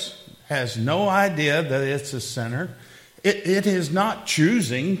choice, has no idea that it's a sinner. It is not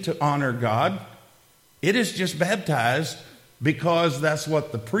choosing to honor God. It is just baptized because that's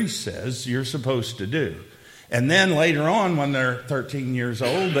what the priest says you're supposed to do. And then later on, when they're 13 years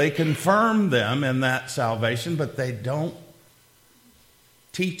old, they confirm them in that salvation, but they don't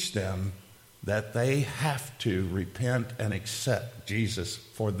teach them that they have to repent and accept Jesus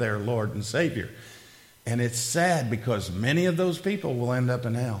for their Lord and Savior. And it's sad because many of those people will end up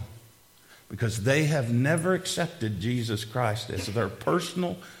in hell because they have never accepted Jesus Christ as their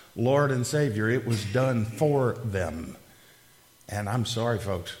personal Lord and Savior. It was done for them. And I'm sorry,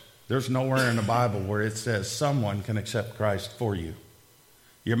 folks, there's nowhere in the Bible where it says someone can accept Christ for you.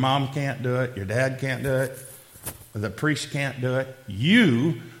 Your mom can't do it. Your dad can't do it. The priest can't do it.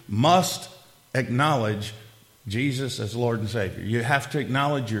 You must acknowledge Jesus as Lord and Savior. You have to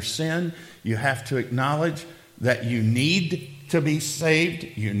acknowledge your sin. You have to acknowledge that you need to be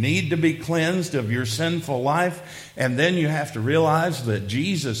saved. You need to be cleansed of your sinful life. And then you have to realize that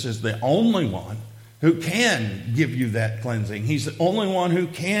Jesus is the only one who can give you that cleansing. He's the only one who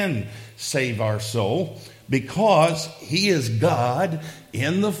can save our soul because he is God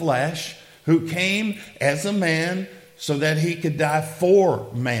in the flesh who came as a man so that he could die for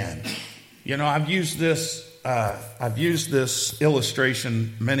man. You know, I've used this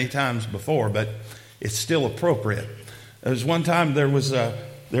illustration many times before, but it's still appropriate. There was one time there was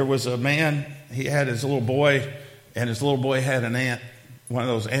a man. He had his little boy, and his little boy had an ant, one of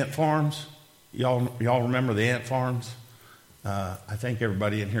those ant farms. Y'all remember the ant farms? I think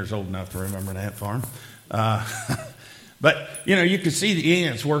everybody in here is old enough to remember an ant farm. But you know, you could see the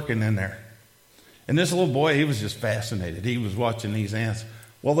ants working in there, and this little boy, he was just fascinated. He was watching these ants.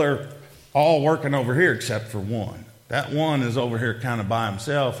 Well, they're all working over here except for one. That one is over here kind of by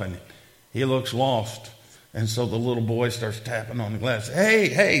himself, and he looks lost. And so the little boy starts tapping on the glass.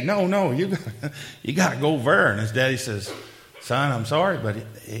 Hey, no, you got to go over there. And his daddy says, son, I'm sorry, but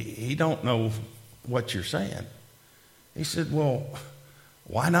he don't know what you're saying. He said, well,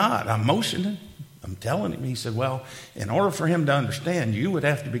 why not? I'm motioning. I'm telling him. He said, well, in order for him to understand, you would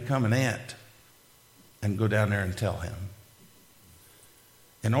have to become an ant and go down there and tell him.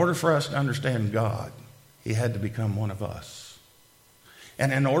 In order for us to understand God, he had to become one of us.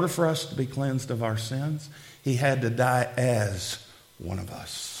 And in order for us to be cleansed of our sins, he had to die as one of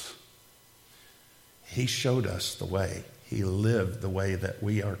us. He showed us the way. He lived the way that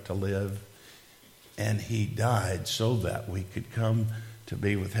we are to live, and he died so that we could come to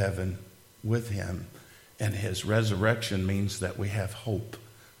be with heaven with him. And his resurrection means that we have hope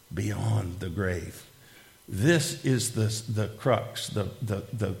beyond the grave. This is the crux,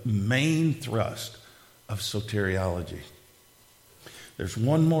 the main thrust of soteriology. There's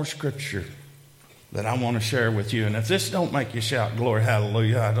one more scripture that I want to share with you. And if this don't make you shout, glory,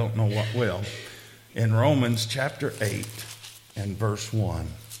 hallelujah, I don't know what will. In Romans chapter 8 and verse 1.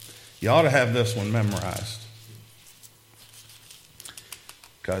 You ought to have this one memorized,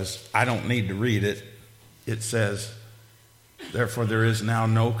 because I don't need to read it. It says, therefore there is now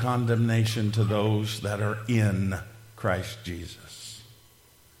no condemnation to those that are in Christ Jesus.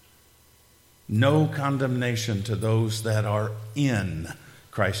 No condemnation to those that are in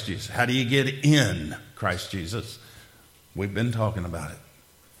Christ Jesus. How do you get in Christ Jesus? We've been talking about it.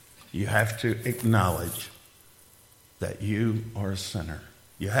 You have to acknowledge that you are a sinner.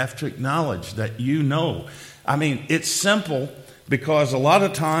 You have to acknowledge that you know. I mean, it's simple, because a lot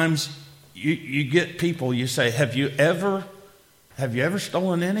of times you get people, you say, have you ever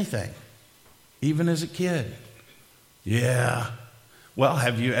stolen anything? Even as a kid? Yeah. Well,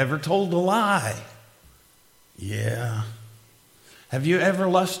 have you ever told a lie? Yeah. Have you ever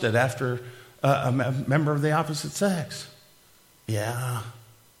lusted after a member of the opposite sex? Yeah.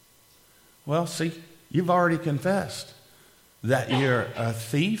 Well, see, you've already confessed that you're a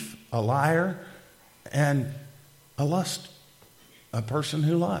thief, a liar, and a person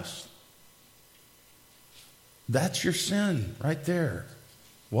who lusts. That's your sin right there.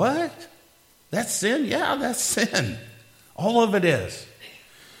 What? That's sin? Yeah, that's sin. All of it is.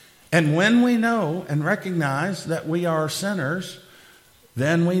 And when we know and recognize that we are sinners,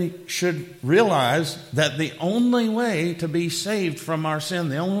 then we should realize that the only way to be saved from our sin,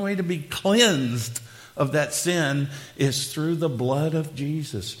 the only way to be cleansed of that sin, is through the blood of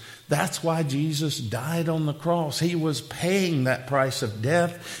Jesus. That's why Jesus died on the cross. He was paying that price of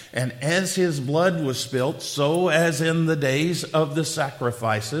death. And as his blood was spilt, so as in the days of the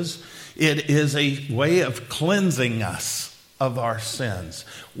sacrifices, it is a way of cleansing us of our sins,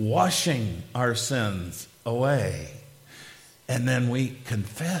 washing our sins away. And then we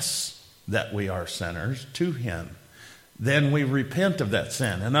confess that we are sinners to him. Then we repent of that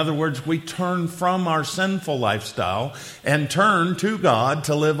sin. In other words, we turn from our sinful lifestyle and turn to God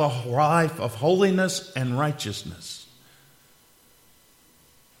to live a life of holiness and righteousness.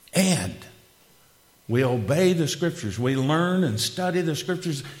 And we obey the scriptures. We learn and study the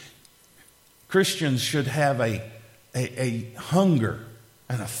scriptures. Christians should have a hunger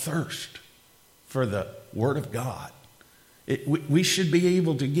and a thirst for the Word of God. We should be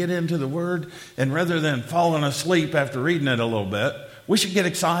able to get into the Word, and rather than falling asleep after reading it a little bit, we should get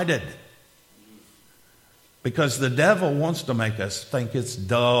excited. Because the devil wants to make us think it's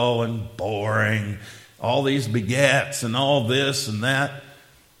dull and boring, all these begats and all this and that.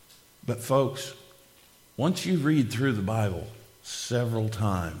 But folks, once you read through the Bible several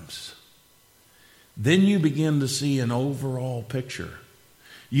times, then you begin to see an overall picture.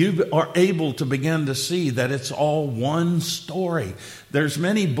 You are able to begin to see that it's all one story. There's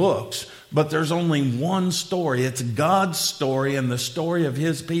many books, but there's only one story. It's God's story and the story of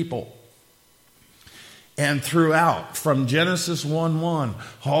his people. And throughout, from Genesis 1:1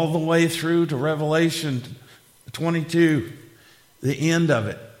 all the way through to Revelation 22, the end of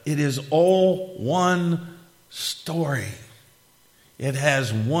it, it is all one story. It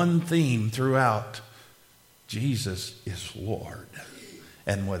has one theme throughout. Jesus is Lord.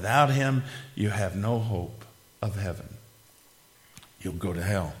 And without him, you have no hope of heaven. You'll go to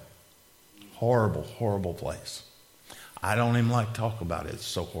hell. Horrible, horrible place. I don't even like to talk about it. It's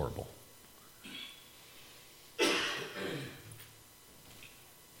so horrible.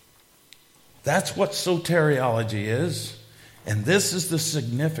 That's what soteriology is. And this is the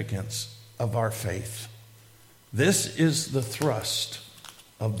significance of our faith. This is the thrust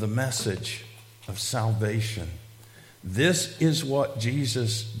of the message of salvation. This is what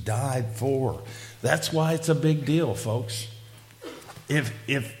Jesus died for. That's why it's a big deal, folks.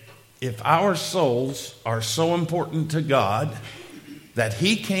 If our souls are so important to God that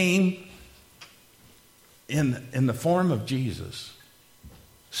he came in the form of Jesus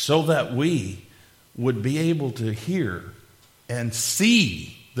so that we would be able to hear and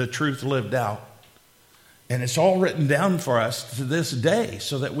see the truth lived out. And it's all written down for us to this day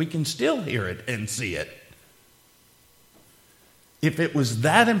so that we can still hear it and see it. If it was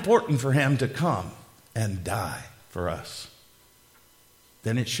that important for him to come and die for us,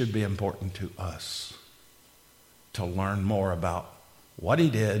 then it should be important to us to learn more about what he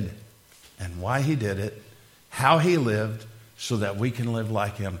did and why he did it how he lived so that we can live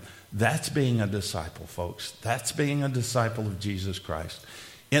like him. That's being a disciple, folks. That's being a disciple of Jesus Christ.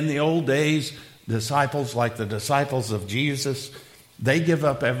 In the old days, disciples, like the disciples of Jesus, they give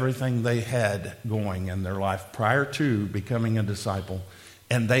up everything they had going in their life prior to becoming a disciple,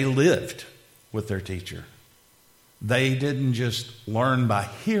 and they lived with their teacher. They didn't just learn by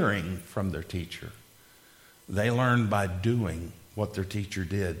hearing from their teacher. They learned by doing what their teacher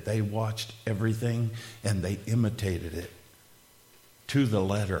did. They watched everything and they imitated it to the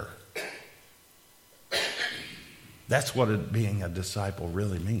letter. That's what being a disciple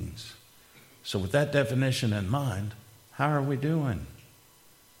really means. So with that definition in mind, how are we doing?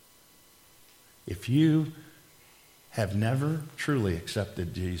 If you have never truly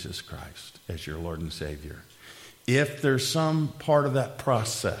accepted Jesus Christ as your Lord and Savior, if there's some part of that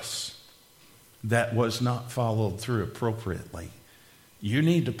process that was not followed through appropriately, you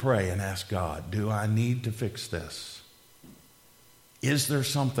need to pray and ask God, do I need to fix this? Is there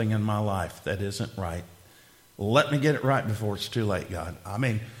something in my life that isn't right? Let me get it right before it's too late, God. I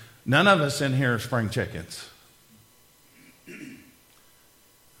mean, none of us in here are spring chickens.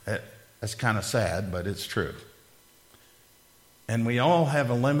 That's kind of sad, but it's true. And we all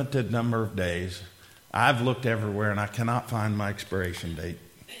have a limited number of days. I've looked everywhere and I cannot find my expiration date.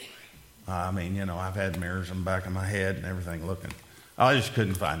 I mean, I've had mirrors in the back of my head and everything looking. I just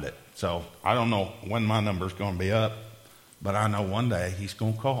couldn't find it. So I don't know when my number's going to be up, but I know one day he's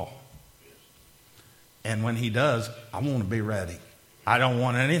going to call. And when he does, I want to be ready. I don't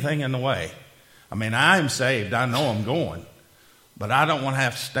want anything in the way. I mean, I'm saved. I know I'm going. But I don't want to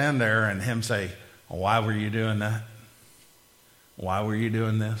have to stand there and him say, well, why were you doing that? Why were you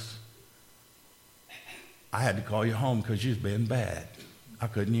doing this? I had to call you home because you've been bad. I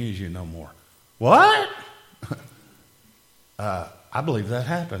couldn't use you no more. What? I believe that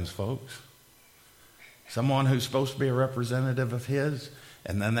happens, folks. Someone who's supposed to be a representative of his,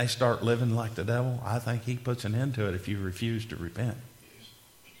 and then they start living like the devil, I think he puts an end to it if you refuse to repent.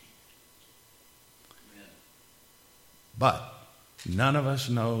 But none of us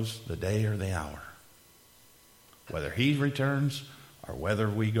knows the day or the hour, whether he returns or whether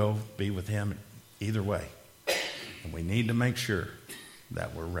we go be with him. Either way, and we need to make sure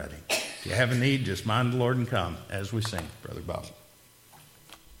that we're ready. If you have a need, just mind the Lord and come as we sing. Brother Bob.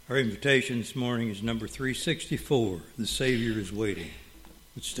 Our invitation this morning is number 364. The Savior is waiting.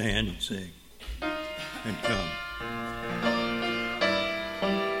 Let's stand and sing and come.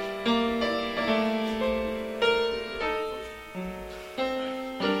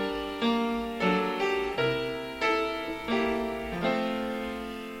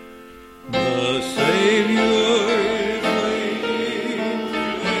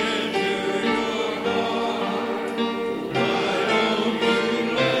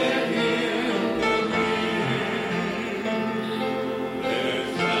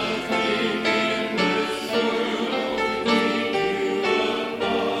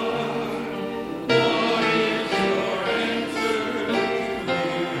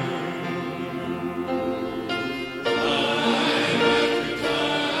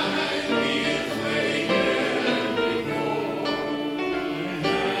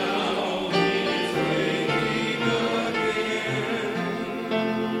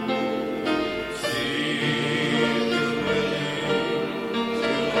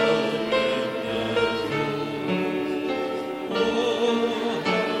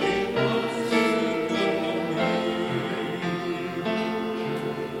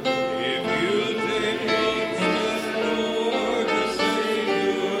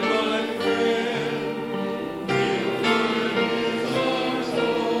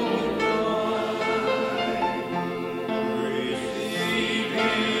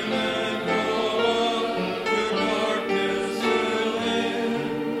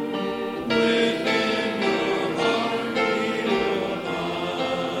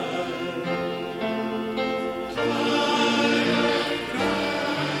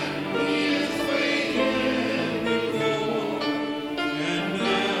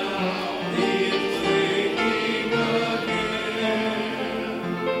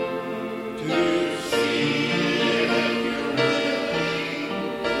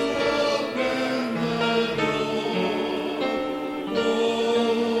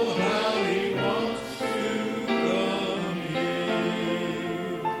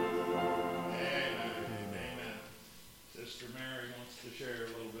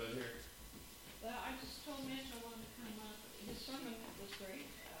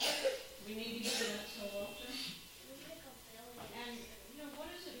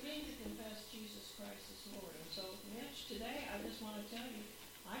 Today, I just want to tell you,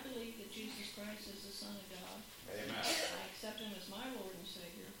 I believe that Jesus Christ is the Son of God. Amen. I accept him as my Lord and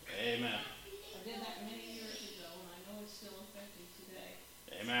Savior. Amen. I did that many years ago, and I know it's still effective today.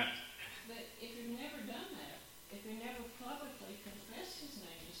 Amen. But if you've never done that, if you never publicly confessed his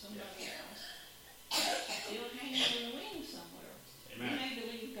name to somebody else, it's still hanging in the wings somewhere. Amen. You may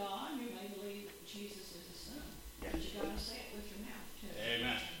believe God, you may believe that Jesus is the Son, but you got to say it with your mouth too.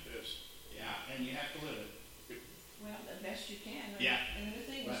 Amen. Yes. Yeah, and you have to live it. Well, the best you can. Yeah. And the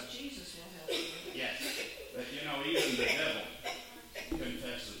thing is, But- Jesus will help you. Yes. But you know, even the devil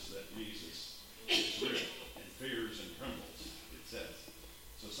confesses that Jesus is real and fears and trembles, it says.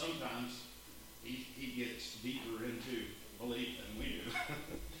 So sometimes he gets deeper into belief than we do.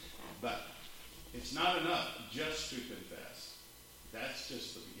 But it's not enough just to confess. That's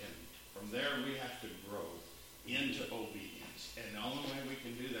just the beginning. From there, we have to grow into obedience. And the only way we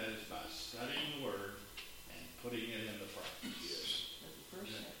can do that is by studying the Word and putting it into practice. But the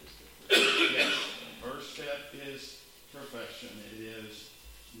first step is to pray. Yes. The first step is profession. It is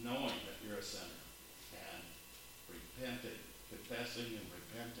knowing that you're a sinner and repenting, confessing and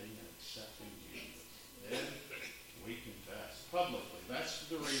repenting and accepting Jesus. Then we confess publicly. That's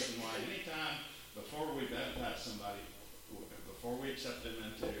the reason why anytime before we baptize somebody, before we accept them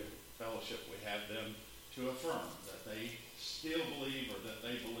into fellowship, we have them to affirm that they still believe, or that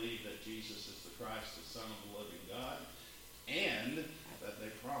they believe that Jesus is the Christ, the Son of the living God, and that they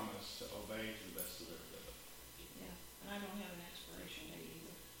promise to obey to the best of their ability. Yeah. And I don't have an expiration date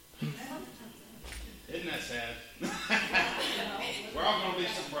either. Isn't that sad? We're all going to be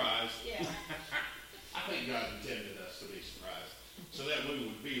surprised. Yeah. I think God intended us to be surprised so that we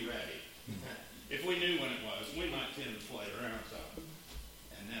would be ready. If we knew when it was, we might tend to play around something.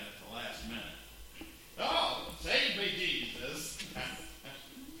 And then at the last minute, oh, save me, Jesus.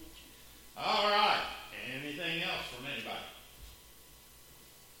 All right. Anything else from anybody?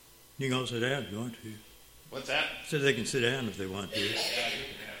 You can all sit down if you want to. What's that? So they can sit down if they want to. Yeah, you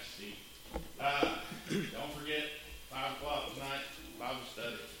can have Steve. Don't forget, 5 o'clock tonight, Bible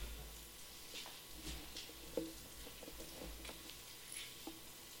study.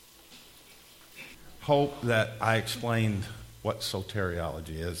 Hope that I explained what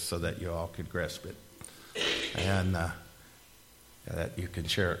soteriology is so that you all could grasp it and that you can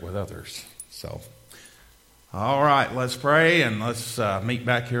share it with others. So, all right, let's pray and let's meet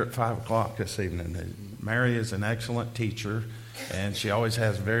back here at 5 o'clock this evening. Mary is an excellent teacher, and she always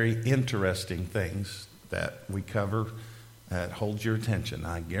has very interesting things that we cover that hold your attention.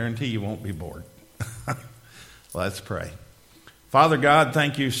 I guarantee you won't be bored. Let's pray. Father God,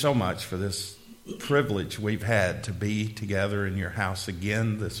 thank you so much for this privilege we've had to be together in your house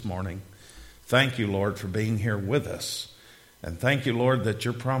again this morning. Thank you, Lord, for being here with us. And thank you, Lord, that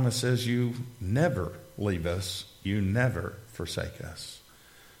your promise is you never leave us, you never forsake us.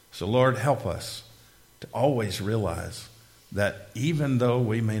 So, Lord, help us to always realize that even though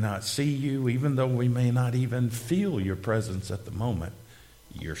we may not see you, even though we may not even feel your presence at the moment,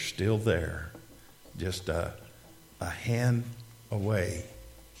 you're still there, just a hand away.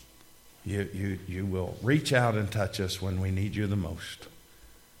 You will reach out and touch us when we need you the most.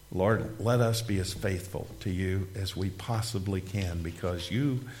 Lord, let us be as faithful to you as we possibly can, because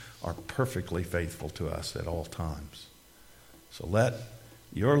you are perfectly faithful to us at all times. So let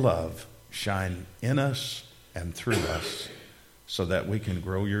your love shine in us and through us so that we can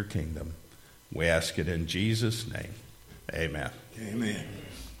grow your kingdom. We ask it in Jesus' name. Amen. Amen.